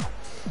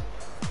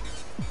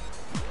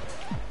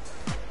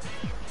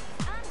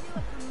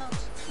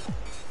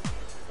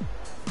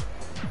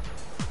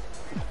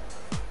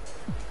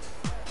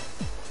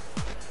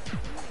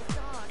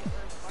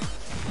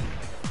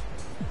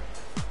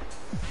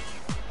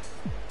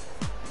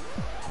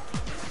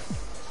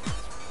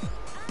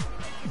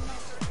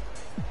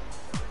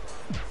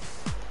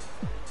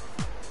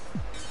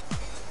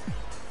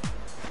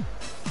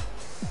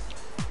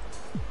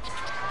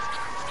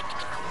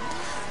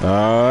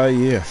 Ah,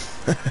 yeah.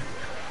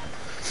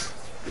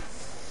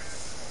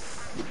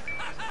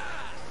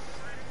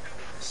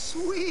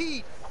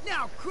 Sweet!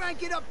 Now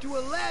crank it up to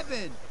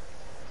 11.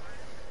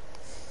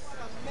 What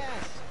a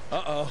mess.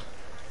 Uh-oh.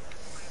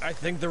 I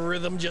think the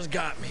rhythm just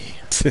got me.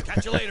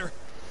 Catch you later.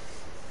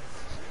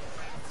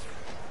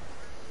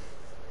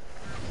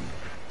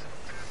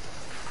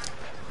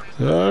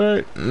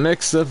 Alright,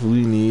 next up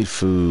we need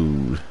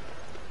food.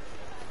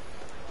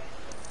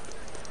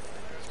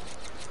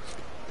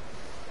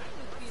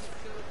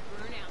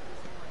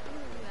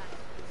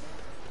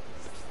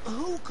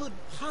 Who could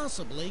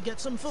possibly get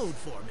some food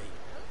for me?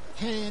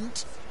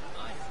 Hint.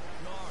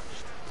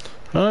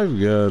 I've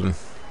got,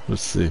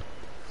 let's see.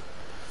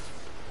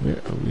 Where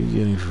are we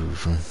getting food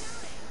from?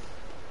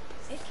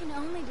 It can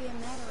only be a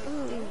matter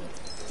of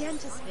days.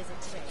 Dentist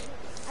visit today.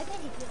 I bet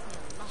he gives me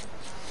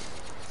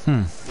a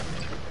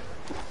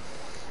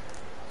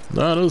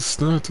lot.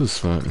 Not this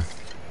fun.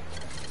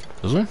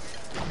 This one?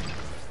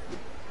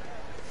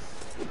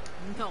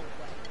 No way.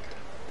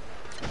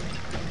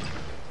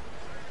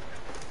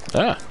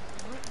 Ah.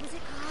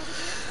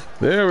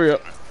 There we go.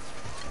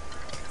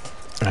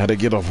 I had to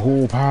get a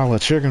whole pile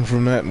of chicken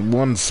from that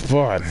one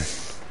spot. I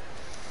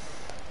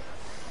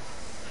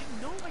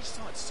know I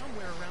saw it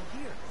somewhere around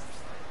here.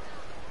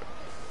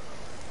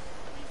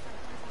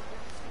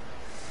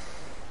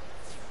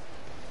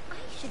 I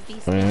should be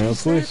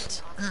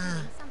Please.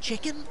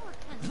 Chicken?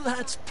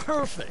 That's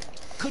perfect.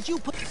 Could you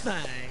put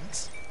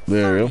thanks?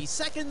 There we 30 go.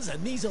 seconds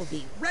and these'll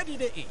be ready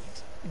to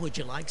eat. Would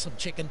you like some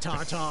chicken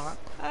tartare?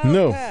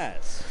 No.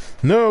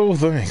 No,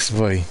 thanks,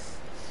 buddy.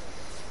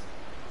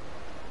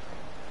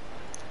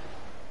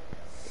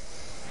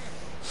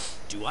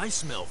 Do I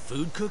smell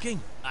food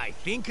cooking? I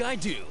think I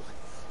do.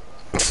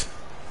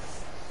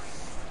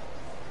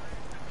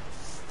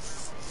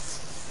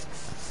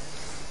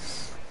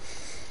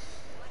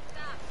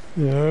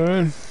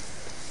 Yeah.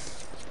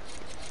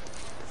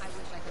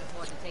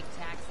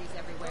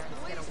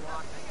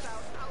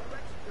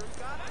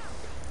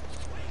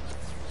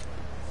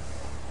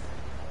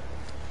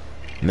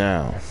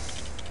 Now,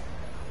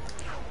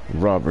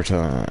 Robert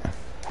time.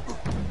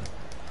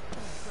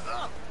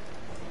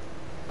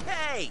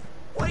 Hey,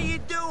 what are you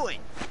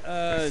doing?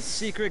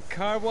 Secret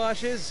car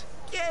washes?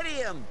 Get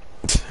him!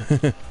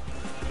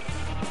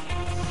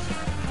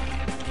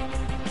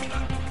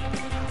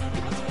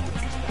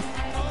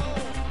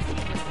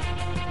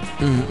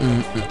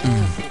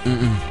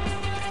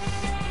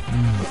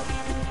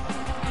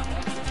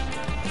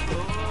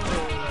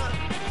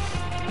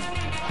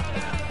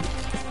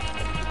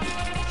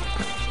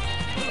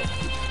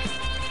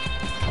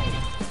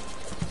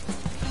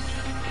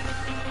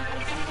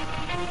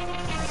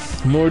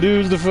 More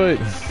dudes to fight.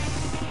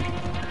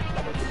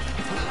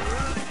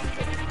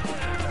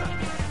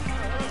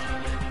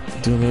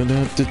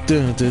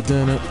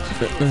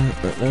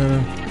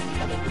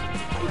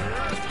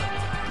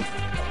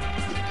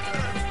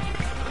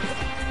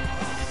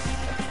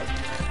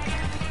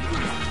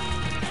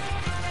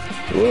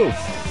 Whoa.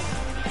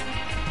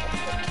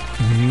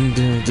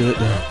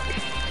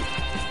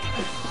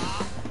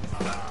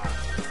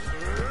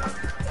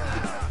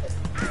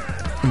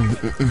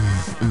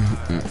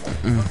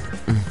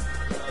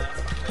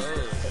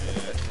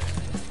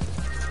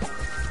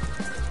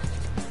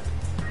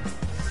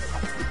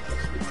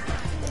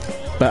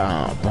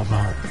 Bow, bow,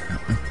 bow.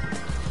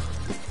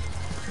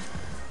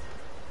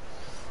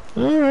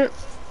 Alright.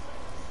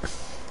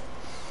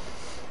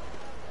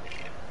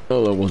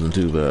 Oh, that wasn't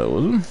too bad,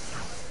 was it?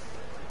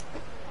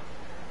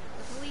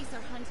 The police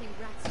are hunting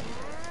rats.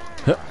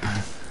 Yep.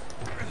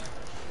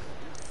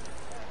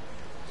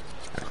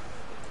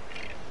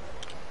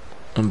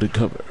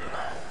 Undercover.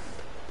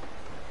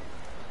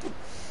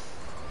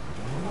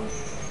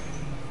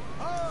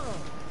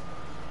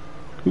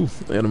 Ooh,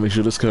 I gotta make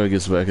sure this car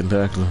gets back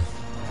intact though.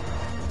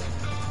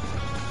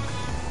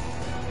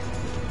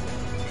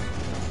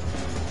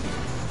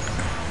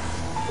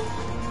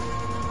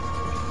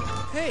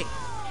 Hey,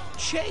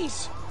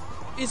 Chase,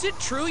 is it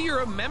true you're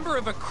a member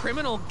of a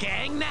criminal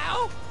gang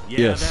now? Yeah,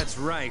 Yes. that's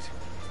right.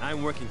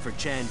 I'm working for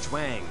Chan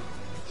Twang.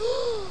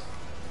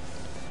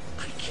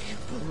 I can't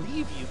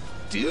believe you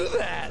do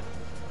that.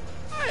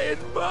 I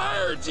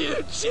admired you,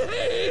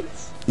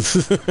 Chase.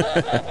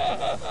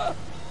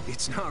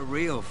 It's not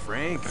real,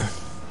 Frank.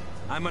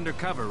 I'm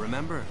undercover,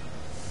 remember?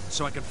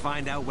 So I could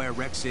find out where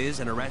Rex is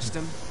and arrest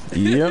him?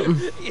 Yep.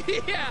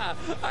 Yeah,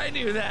 I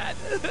knew that.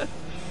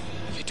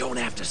 You don't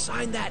have to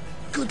sign that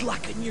good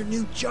luck in your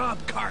new job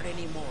card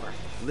anymore.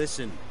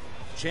 Listen,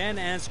 Chan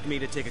asked me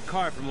to take a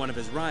car from one of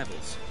his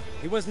rivals.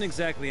 He wasn't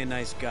exactly a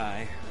nice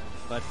guy,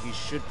 but he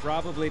should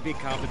probably be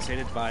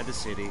compensated by the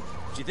city.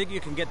 Do you think you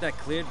can get that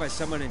cleared by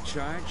someone in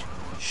charge?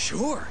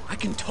 Sure, I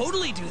can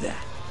totally do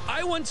that.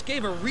 I once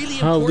gave a really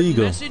How important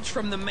legal? message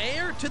from the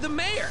mayor to the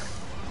mayor.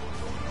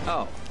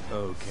 Oh,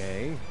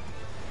 okay.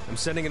 I'm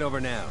sending it over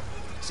now.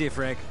 See you,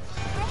 Frank.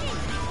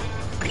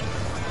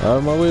 Out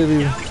of my way,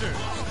 dude.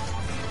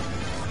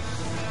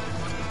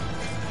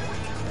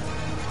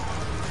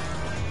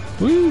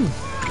 Woo!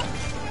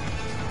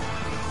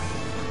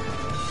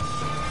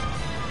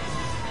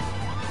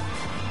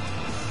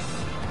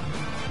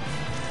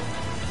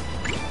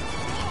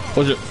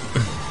 Watch it.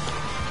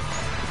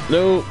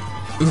 No.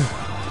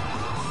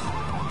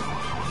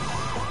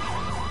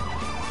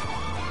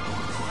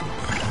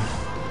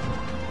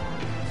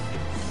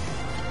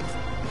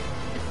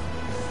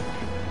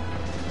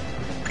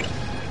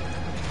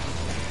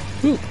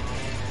 Ooh.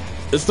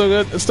 It's still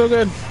good. It's still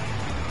good.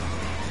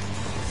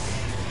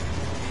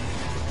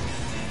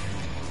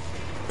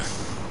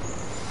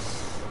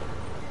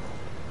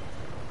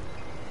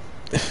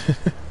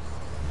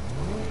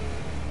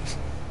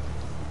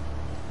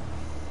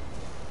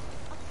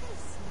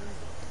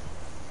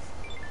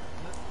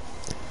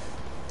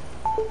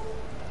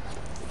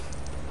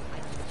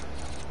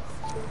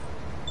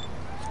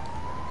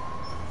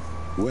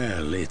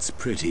 Well, it's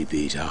pretty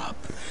beat up,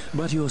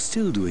 but you're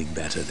still doing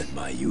better than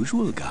my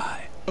usual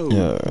guy. Oh,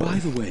 by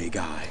the way,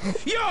 guy.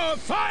 You're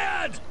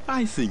fired!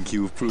 I think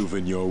you've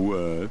proven your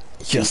worth.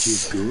 Yes. Which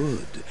is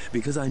good,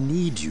 because I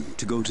need you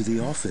to go to the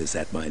office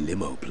at my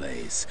limo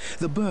place.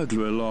 The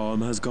burglar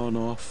alarm has gone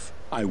off.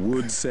 I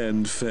would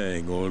send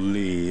Feng or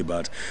Lee,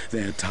 but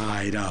they're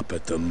tied up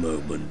at the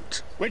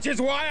moment. Which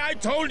is why I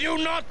told you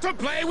not to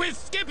play with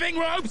skipping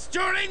ropes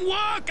during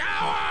work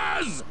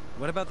hours!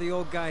 What about the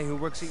old guy who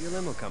works at your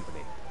limo company?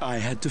 I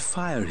had to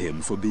fire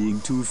him for being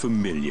too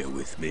familiar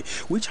with me,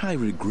 which I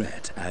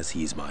regret, as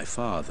he's my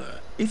father.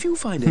 If you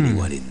find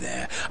anyone in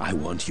there, I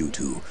want you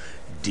to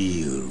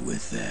deal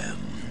with them.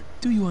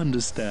 Do you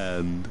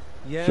understand?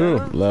 Yeah?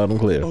 Sure, loud and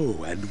clear.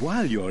 Oh, and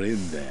while you're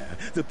in there,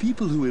 the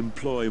people who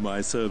employ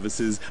my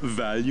services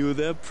value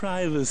their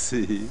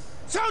privacy.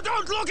 So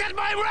don't look at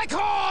my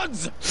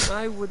records!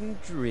 I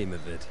wouldn't dream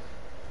of it.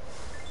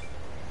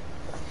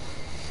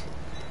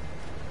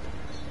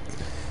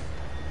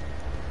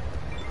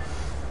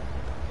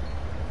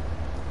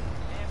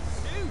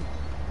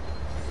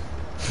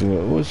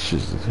 Which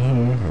is the car?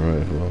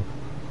 Alright, well.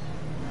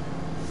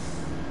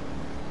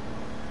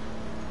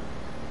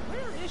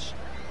 Where is she?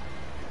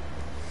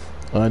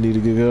 I need a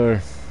good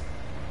car.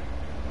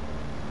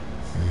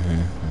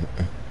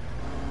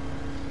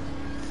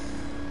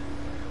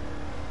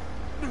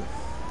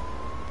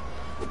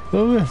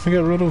 Oh yeah, I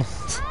got rid of.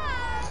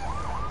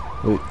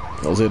 Wait,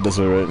 I was heading this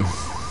way, right?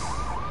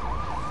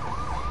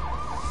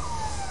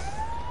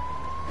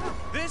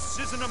 This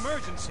is an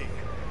emergency.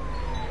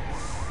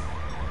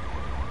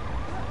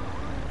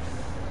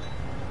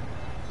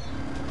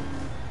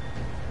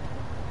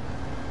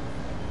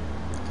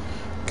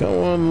 Come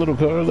on, little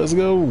car, let's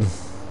go.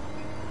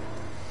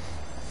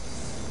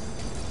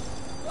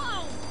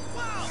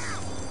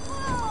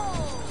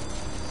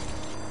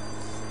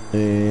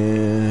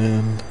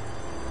 And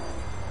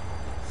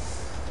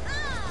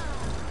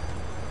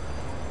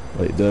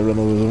wait, did I run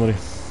over somebody?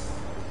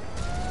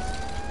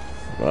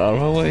 Out of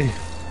my way.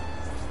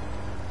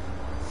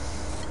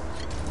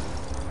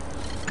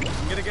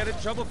 I'm gonna get in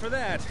trouble for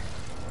that.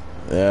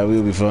 Yeah,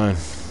 we'll be fine.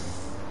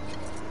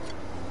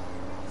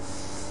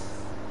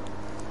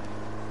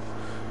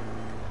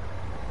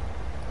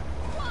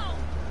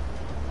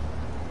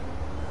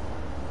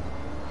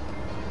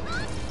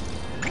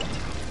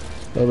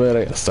 Oh man,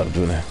 I gotta stop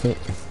doing that.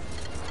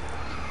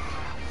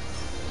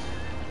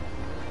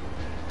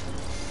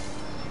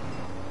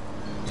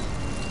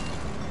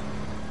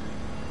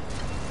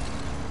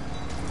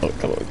 Oh,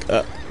 come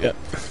on. Yep.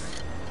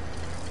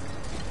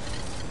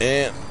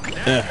 And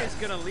that is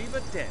gonna leave a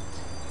dent.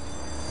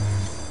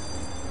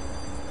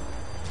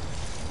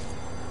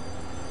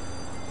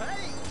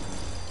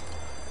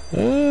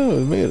 oh,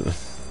 we made it.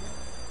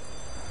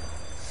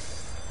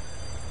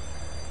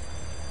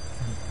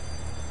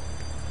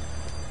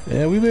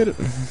 Yeah, we made it.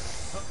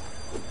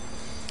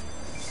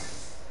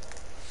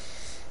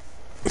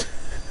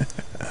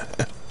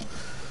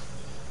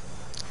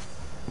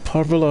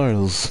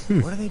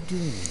 Parvalardos. What are they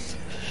doing?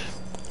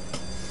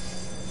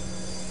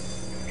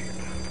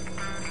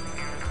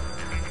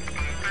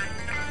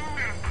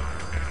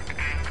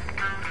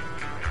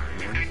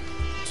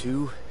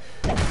 2.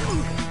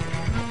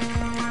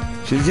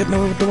 She's getting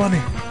away with the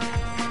money.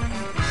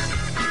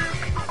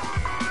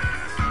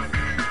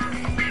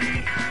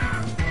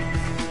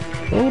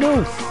 Oh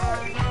no.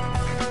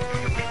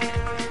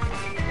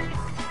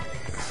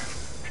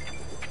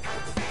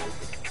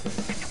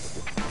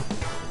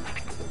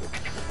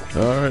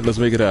 Alright, let's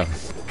make it happen.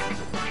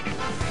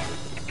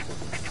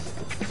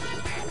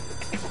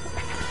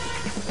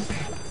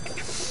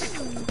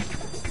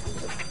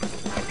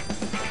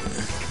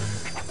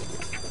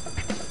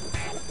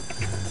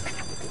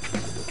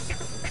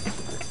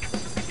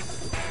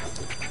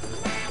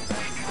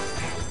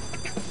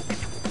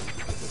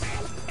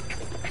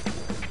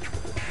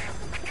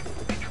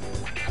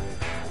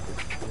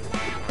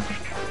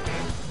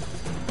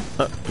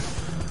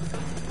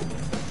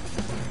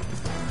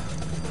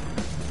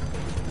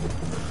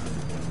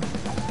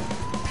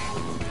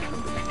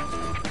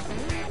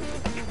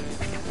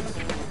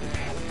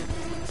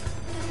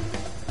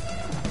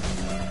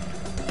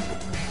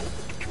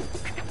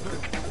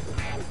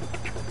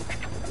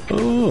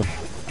 Oh.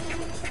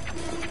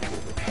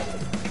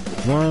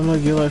 Why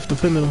might your life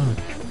dependent on it?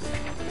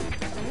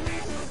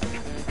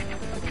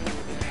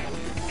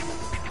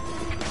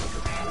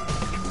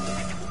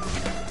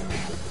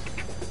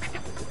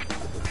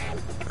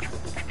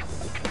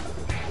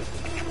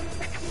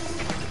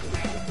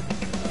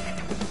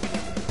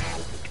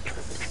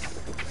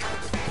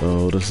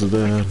 Oh, this is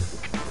bad.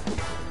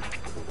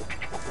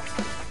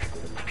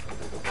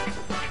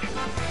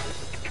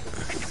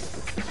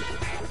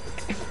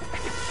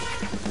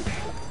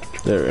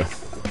 There we go.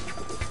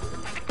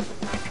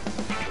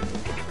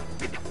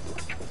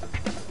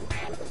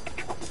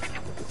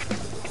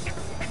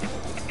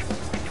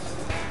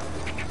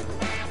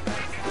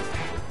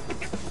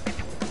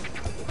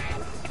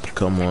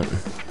 Come on.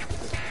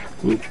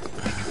 Whoop.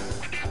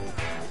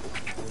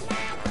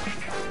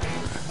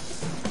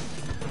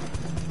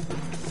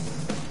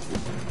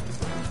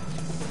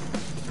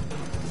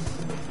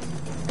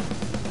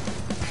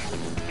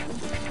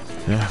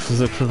 Yeah, this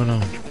is a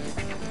criminal.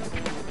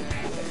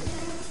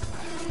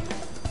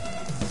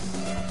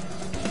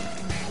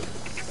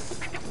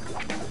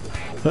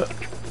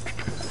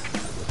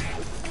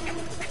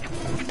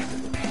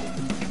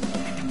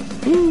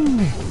 Ooh.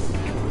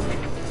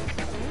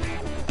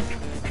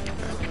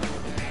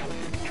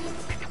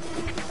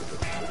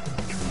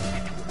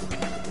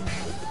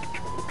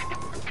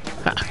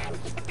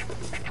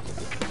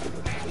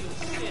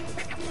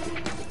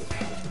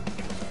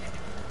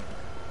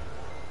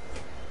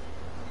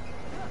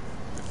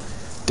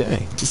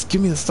 Dang, just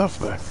give me the stuff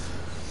back.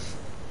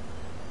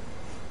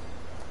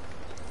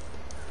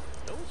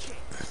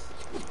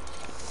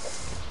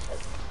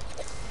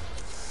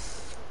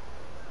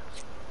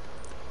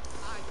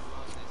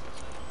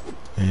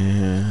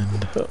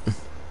 And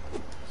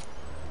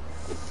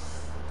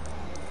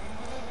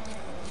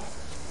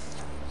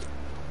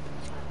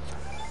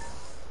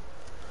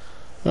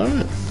all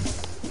right.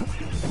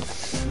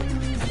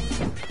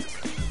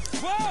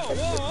 Whoa,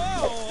 whoa,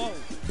 whoa,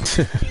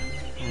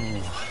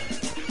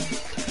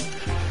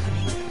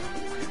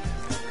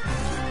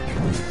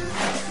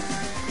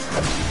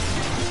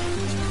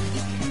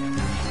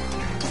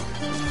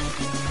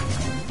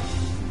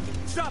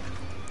 Stop!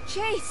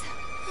 Chase!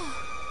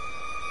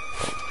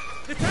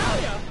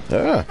 Natalia!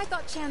 Yeah. I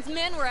thought Chan's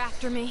men were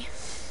after me.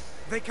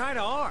 They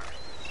kinda are.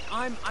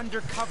 I'm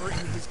undercover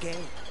in his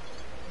gang.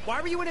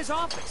 Why were you in his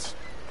office?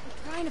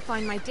 I'm trying to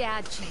find my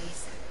dad,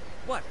 Chase.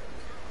 What?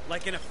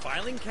 Like in a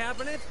filing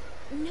cabinet?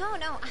 No.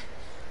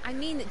 I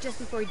mean that just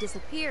before he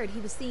disappeared, he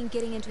was seen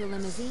getting into a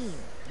limousine.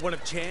 One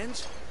of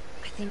Chan's?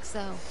 I think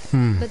so.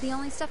 But the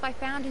only stuff I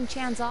found in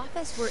Chan's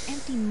office were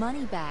empty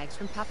money bags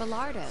from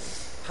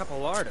Papalardo's.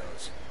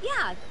 Papalardo's?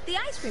 Yeah, the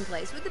ice cream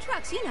place with the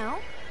trucks, you know.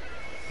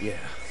 Yeah,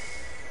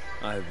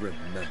 I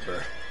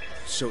remember.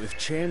 So if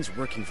Chan's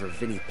working for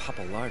Vinny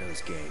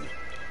Papalardo's gang,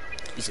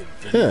 is it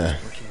Vinny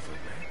who's working for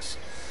Rex?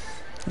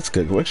 That's a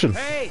good question.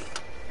 Hey!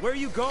 Where are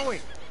you going?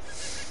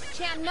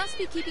 Chan must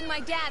be keeping my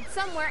dad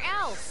somewhere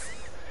else.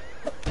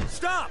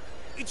 Stop!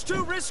 It's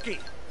too risky!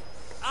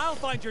 I'll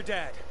find your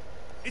dad.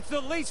 It's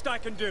the least I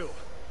can do.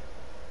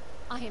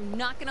 I am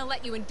not gonna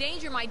let you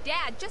endanger my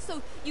dad just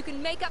so you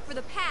can make up for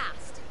the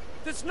past.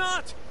 That's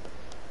not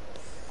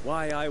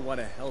why I want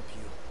to help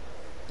you.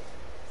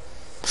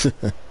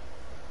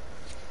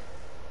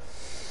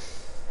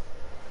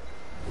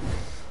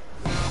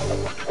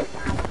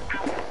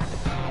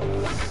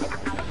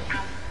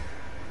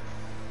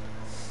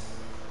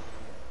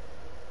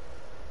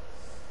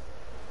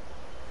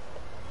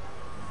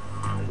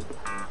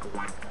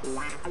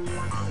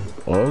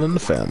 All in the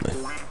family.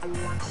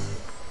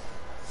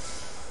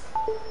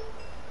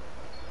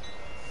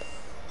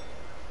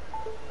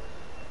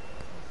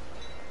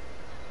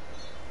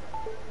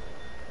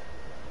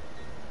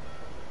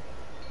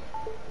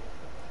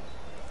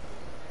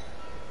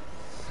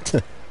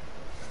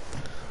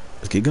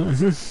 Let's keep going.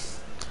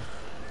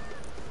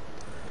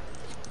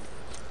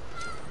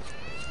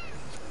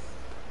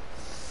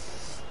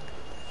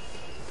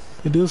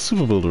 They do a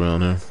super build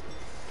around here.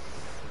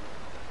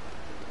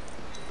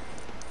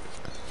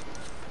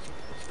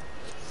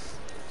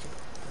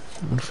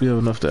 What if we have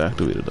enough to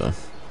activate it though?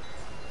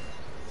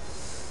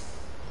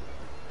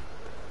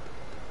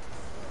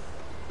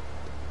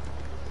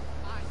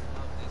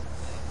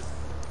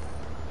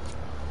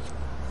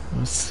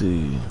 Let's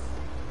see.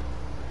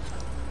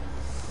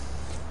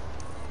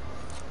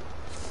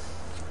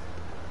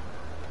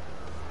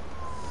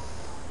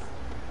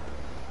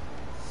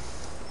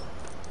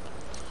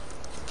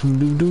 Doom,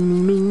 doom,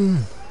 doom,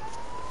 doom.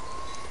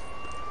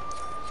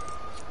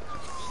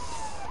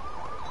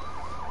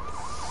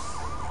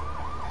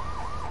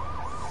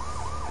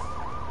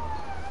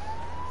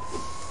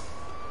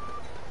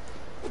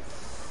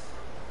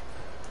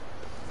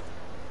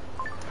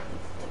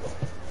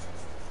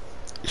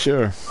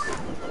 Sure.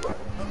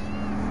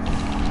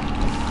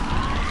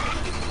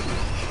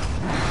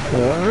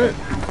 All right.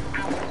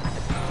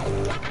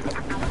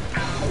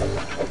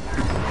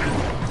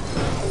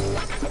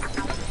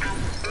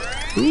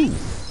 Ooh.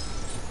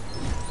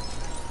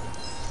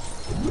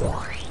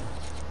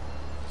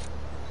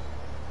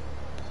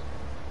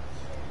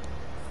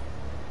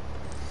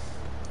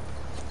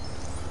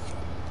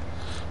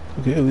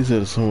 Okay, at least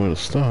there's somewhere to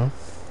stop.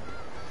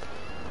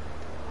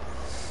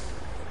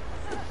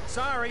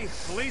 Sorry,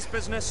 police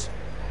business.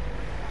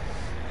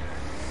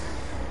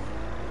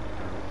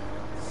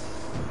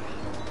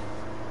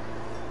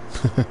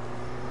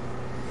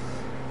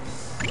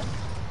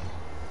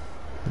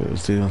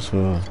 Let's see what's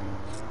well.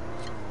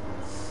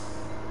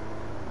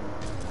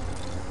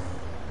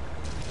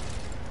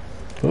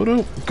 Hold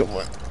up, come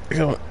on,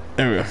 come on,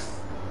 there we go.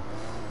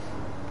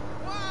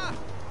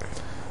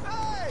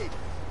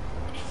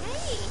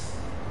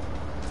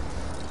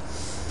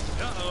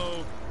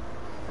 Uh-oh.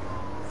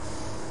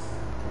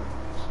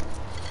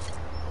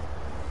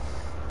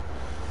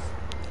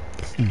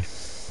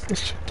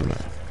 Let's check the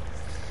map.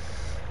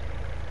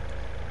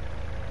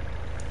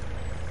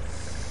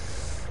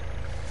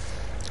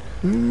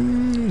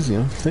 Easy,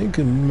 I'm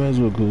thinking we might as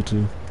well go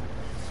to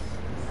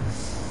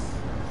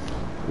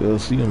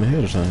see them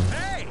ahead of time.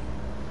 Hey!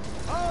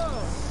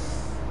 Oh!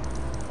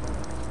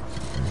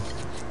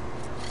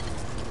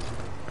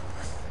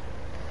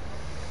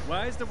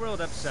 Why is the world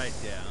upside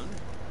down?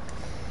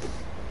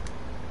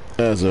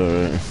 That's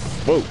alright.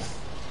 Whoa!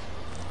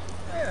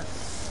 Yeah.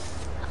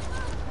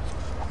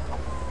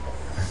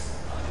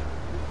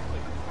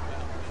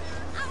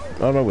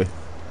 On my way.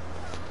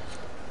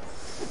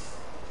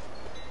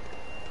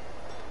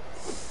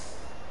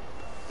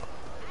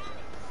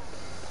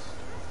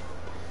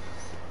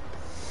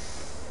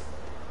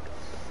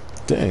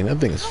 Dang, that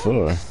thing is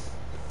far.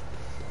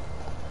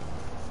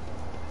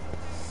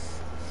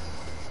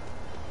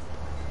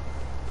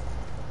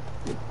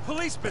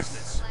 Police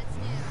business.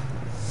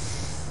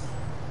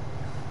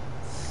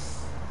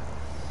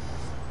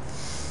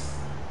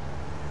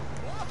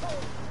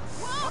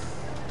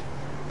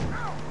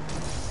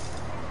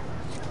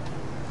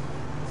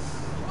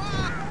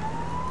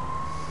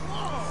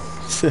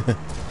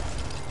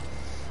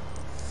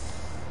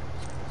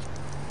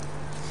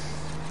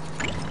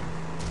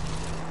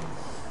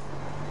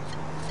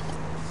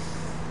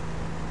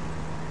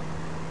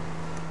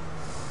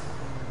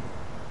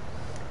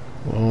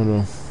 Oh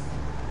no.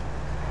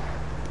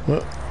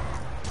 What?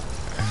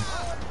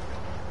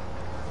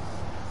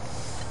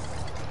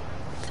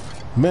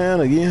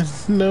 Man again?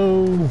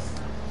 No.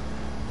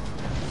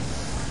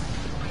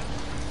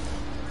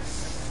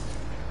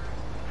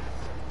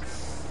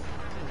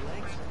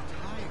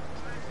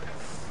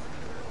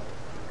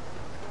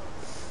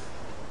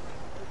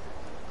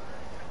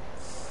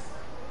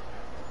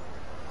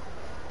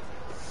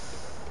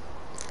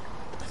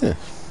 Yeah.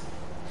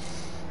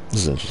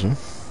 This is interesting.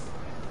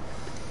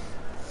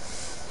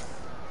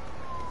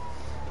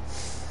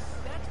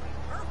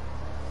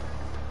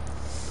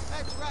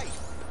 That's right.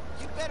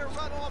 You better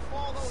run off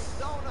all those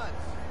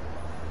donuts.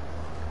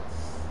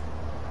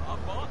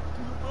 I'm off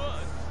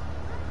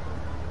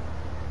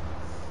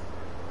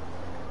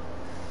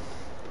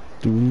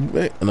too much.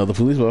 Hey, another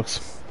police box.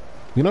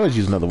 You can always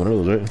use another one of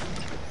those, right?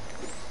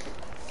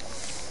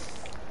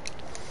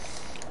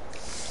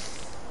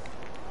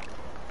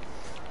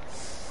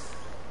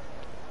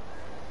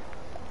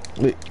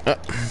 Wait, I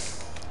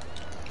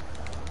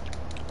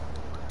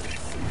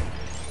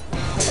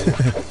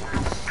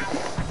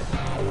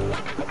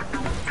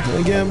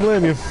can't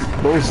blame you.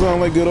 Both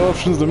sound like good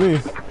options to me.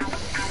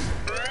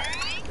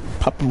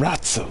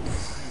 Paparazzo.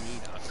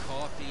 Need a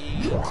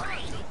coffee.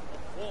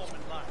 Warm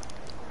and light.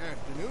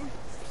 Afternoon.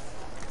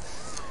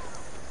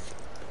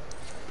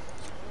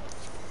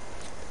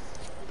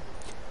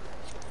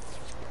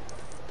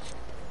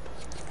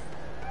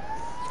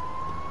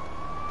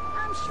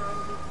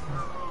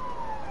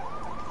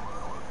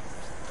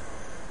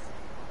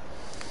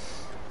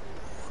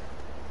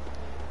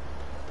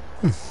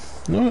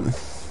 No.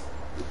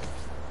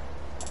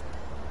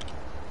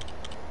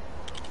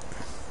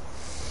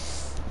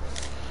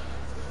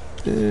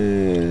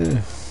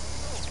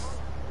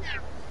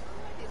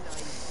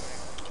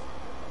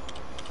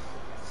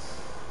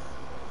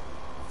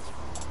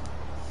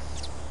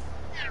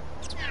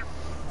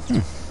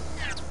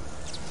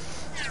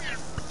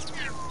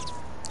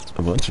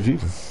 A bunch of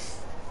people.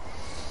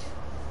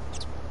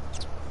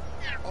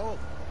 Oh,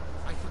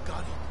 I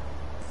forgot it.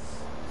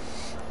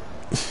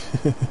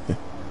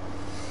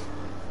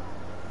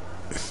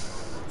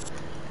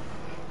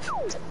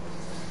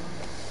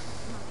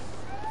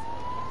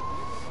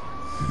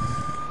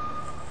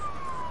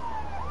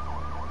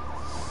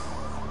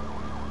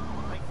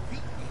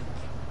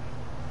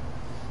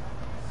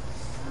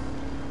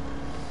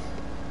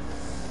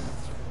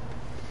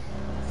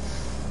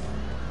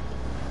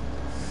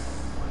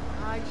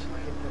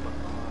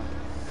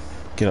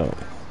 Get out.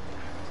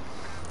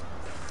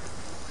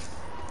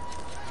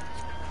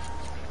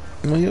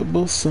 Well, yeah,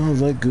 both sounds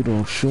like good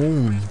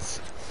options.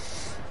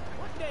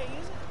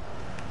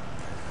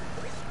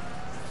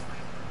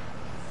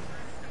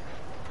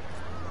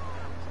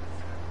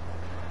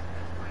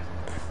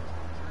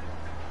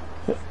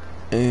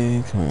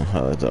 Hey, come on,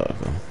 holla dog.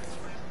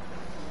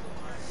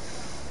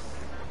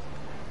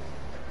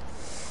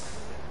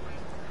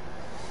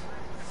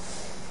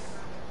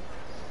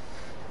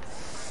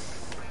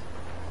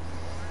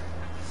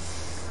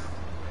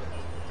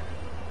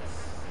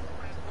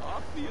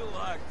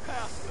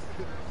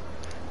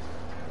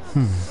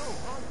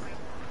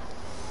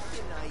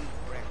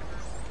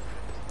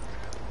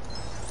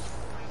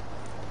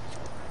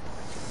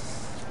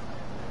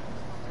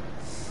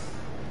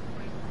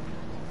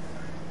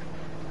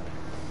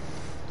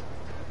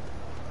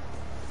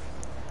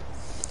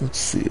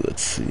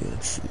 Let's see.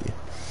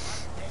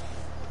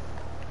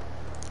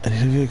 And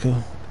here we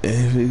go.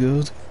 Here we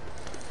go.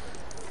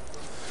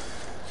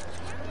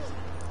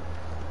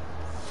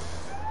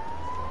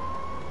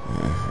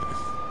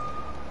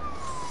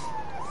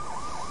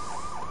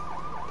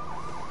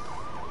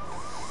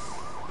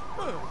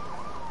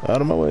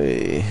 Out of my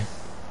way.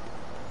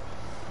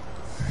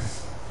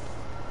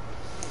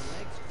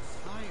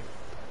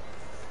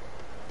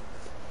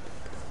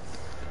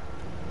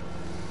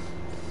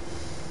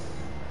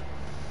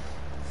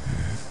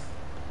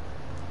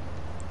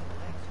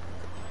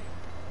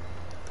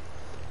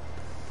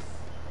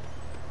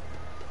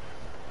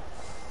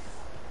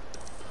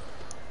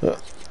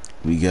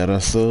 We got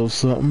ourselves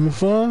something to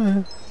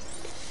find.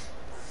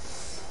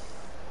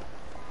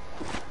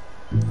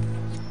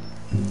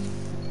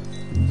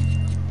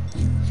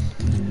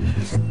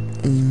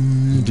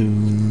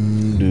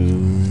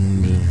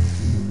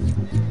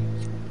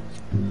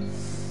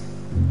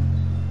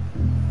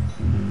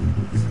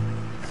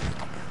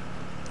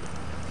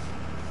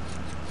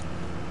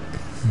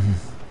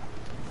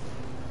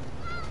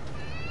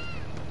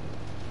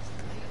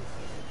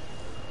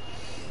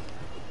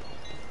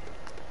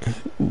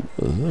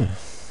 What's that?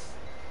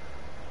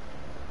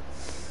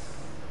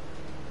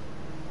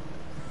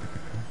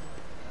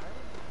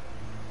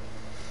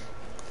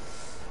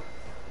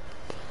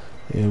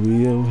 Here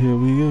we go, here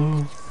we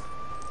go.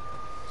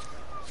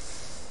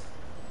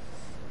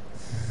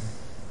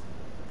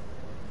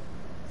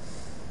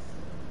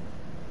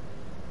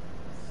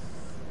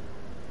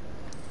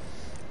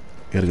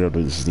 Gotta grab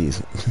the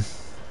sneeze.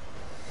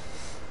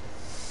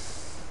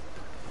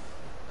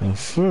 Now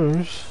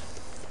first,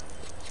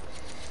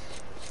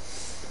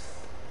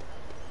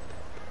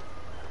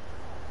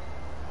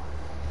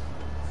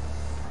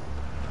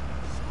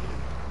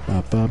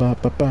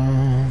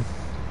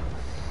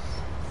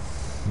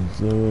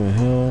 so the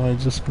hell I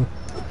just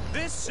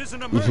This is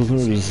an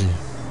emergency.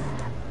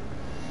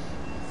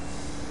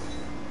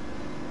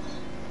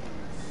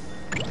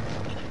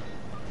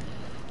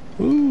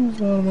 Ooh,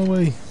 out of my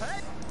way.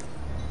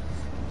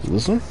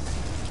 This one?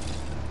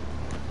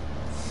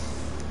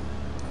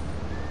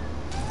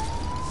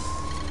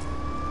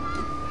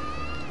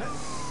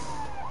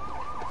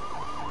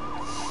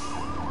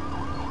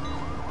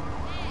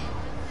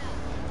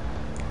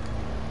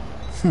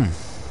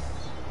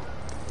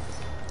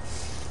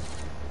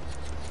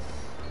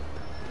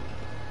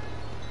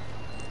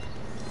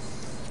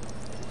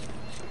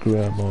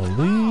 Grab all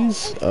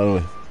these. Oh.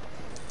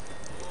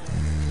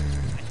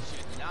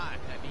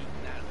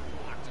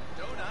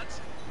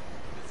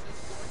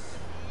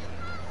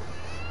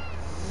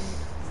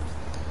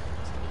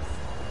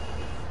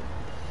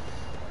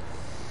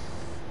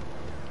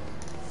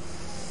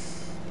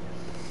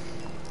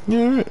 Yeah,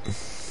 all right.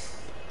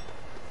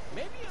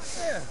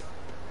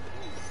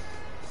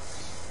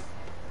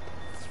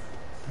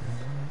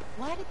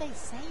 Why did they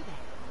say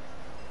that?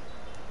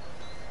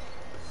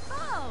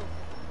 Oh!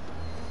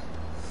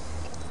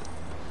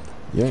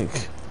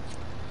 Yank.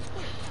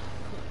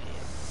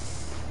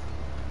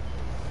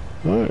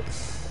 Alright.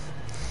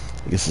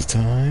 I guess it's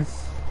time.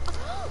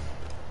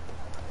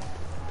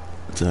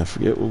 Did I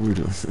forget what we're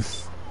doing? I'm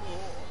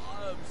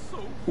so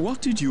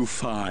What did you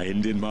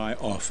find in my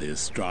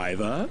office,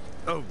 driver?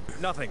 Oh,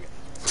 nothing.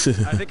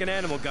 I think an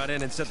animal got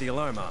in and set the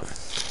alarm off.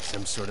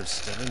 Some sort of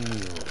stubborn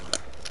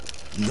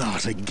mule.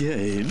 Not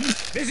again.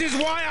 This is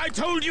why I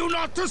told you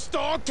not to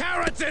store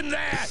carrots in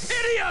there,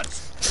 idiot!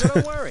 So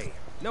don't worry.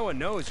 No one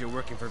knows you're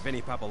working for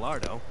Vinnie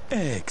Pappalardo.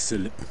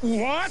 Excellent.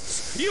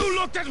 What? You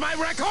looked at my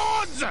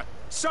records!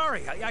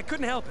 Sorry, I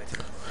couldn't help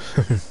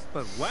it.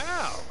 But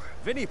wow,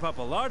 Vinnie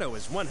Pappalardo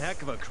is one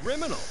heck of a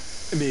criminal.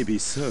 Maybe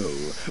so,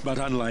 but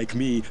unlike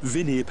me,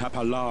 Vinnie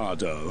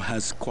Pappalardo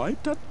has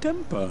quite a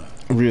temper.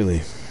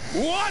 Really?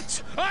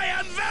 What? I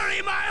am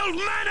very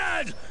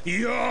mild-mannered!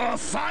 You're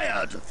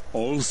fired!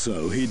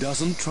 Also, he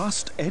doesn't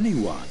trust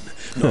anyone.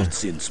 Not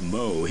since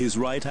Mo, his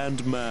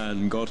right-hand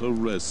man, got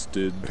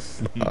arrested.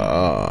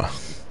 Ah.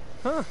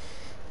 Huh.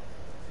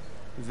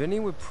 Vinny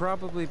would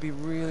probably be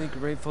really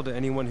grateful to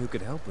anyone who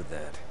could help with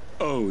that.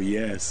 Oh,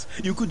 yes.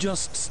 You could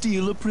just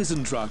steal a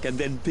prison truck and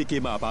then pick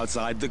him up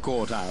outside the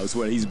courthouse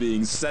where he's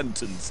being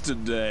sentenced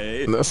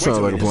today. That sounds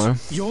like a plan.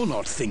 You're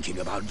not thinking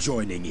about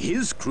joining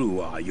his crew,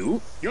 are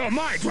you? You're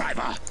my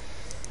driver!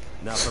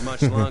 Not for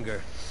much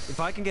longer. If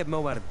I can get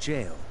Mo out of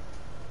jail,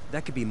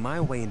 that could be my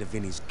way into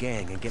Vinny's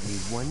gang and get me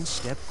one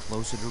step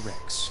closer to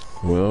Rex.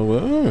 Well,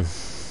 well.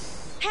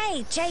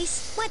 Hey,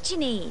 Chase, what you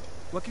need?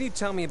 What can you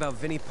tell me about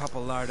Vinnie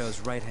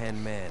Pappalardo's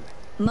right-hand man?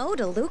 Mo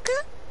DeLuca?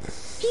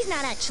 He's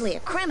not actually a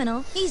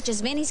criminal. He's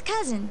just Vinny's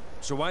cousin.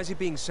 So why is he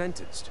being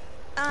sentenced?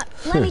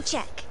 Let me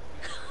check.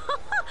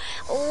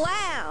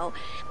 Wow.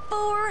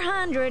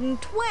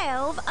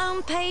 412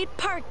 unpaid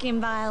parking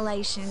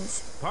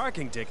violations.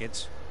 Parking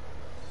tickets?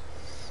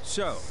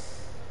 So,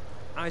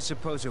 I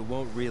suppose it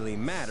won't really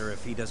matter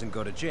if he doesn't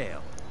go to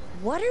jail.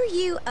 What are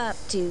you up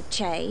to,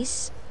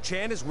 Chase?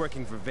 Chan is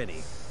working for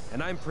Vinny,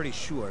 and I'm pretty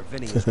sure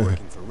Vinny is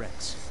working for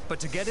Rex. But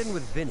to get in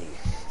with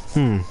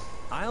Vinny,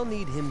 I'll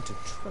need him to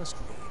trust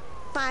me.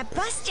 By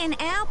busting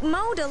out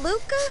Mo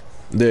DeLuca?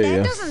 There you That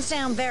go. doesn't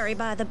sound very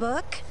by the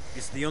book.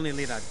 It's the only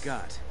lead I've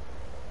got.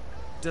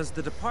 Does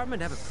the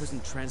department have a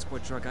prison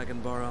transport truck I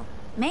can borrow?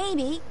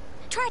 Maybe.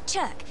 Try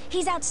Chuck.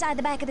 He's outside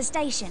the back of the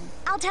station.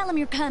 I'll tell him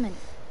you're coming.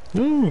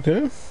 Oh,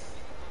 okay.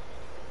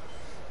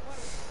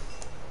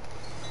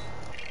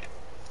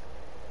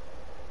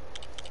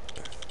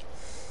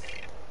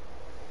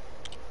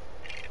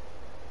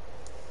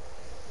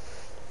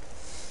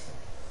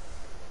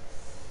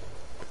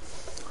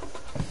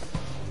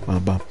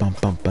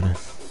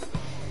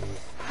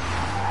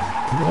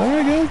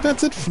 Alright guys,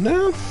 that's it for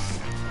now.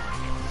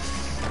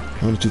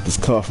 I'm gonna take this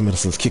cough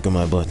medicine's kicking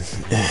my butt.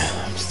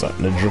 I'm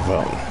starting to drip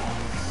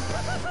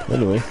out.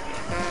 Anyway,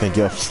 thank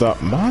y'all for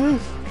stopping by.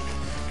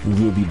 We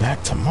will be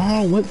back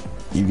tomorrow with,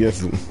 you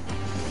guessed it,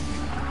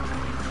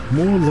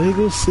 more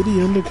Lego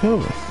City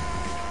Undercover.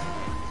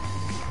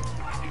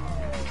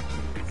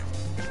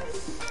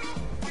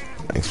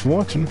 Thanks for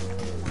watching.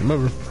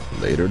 Remember,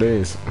 later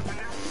days.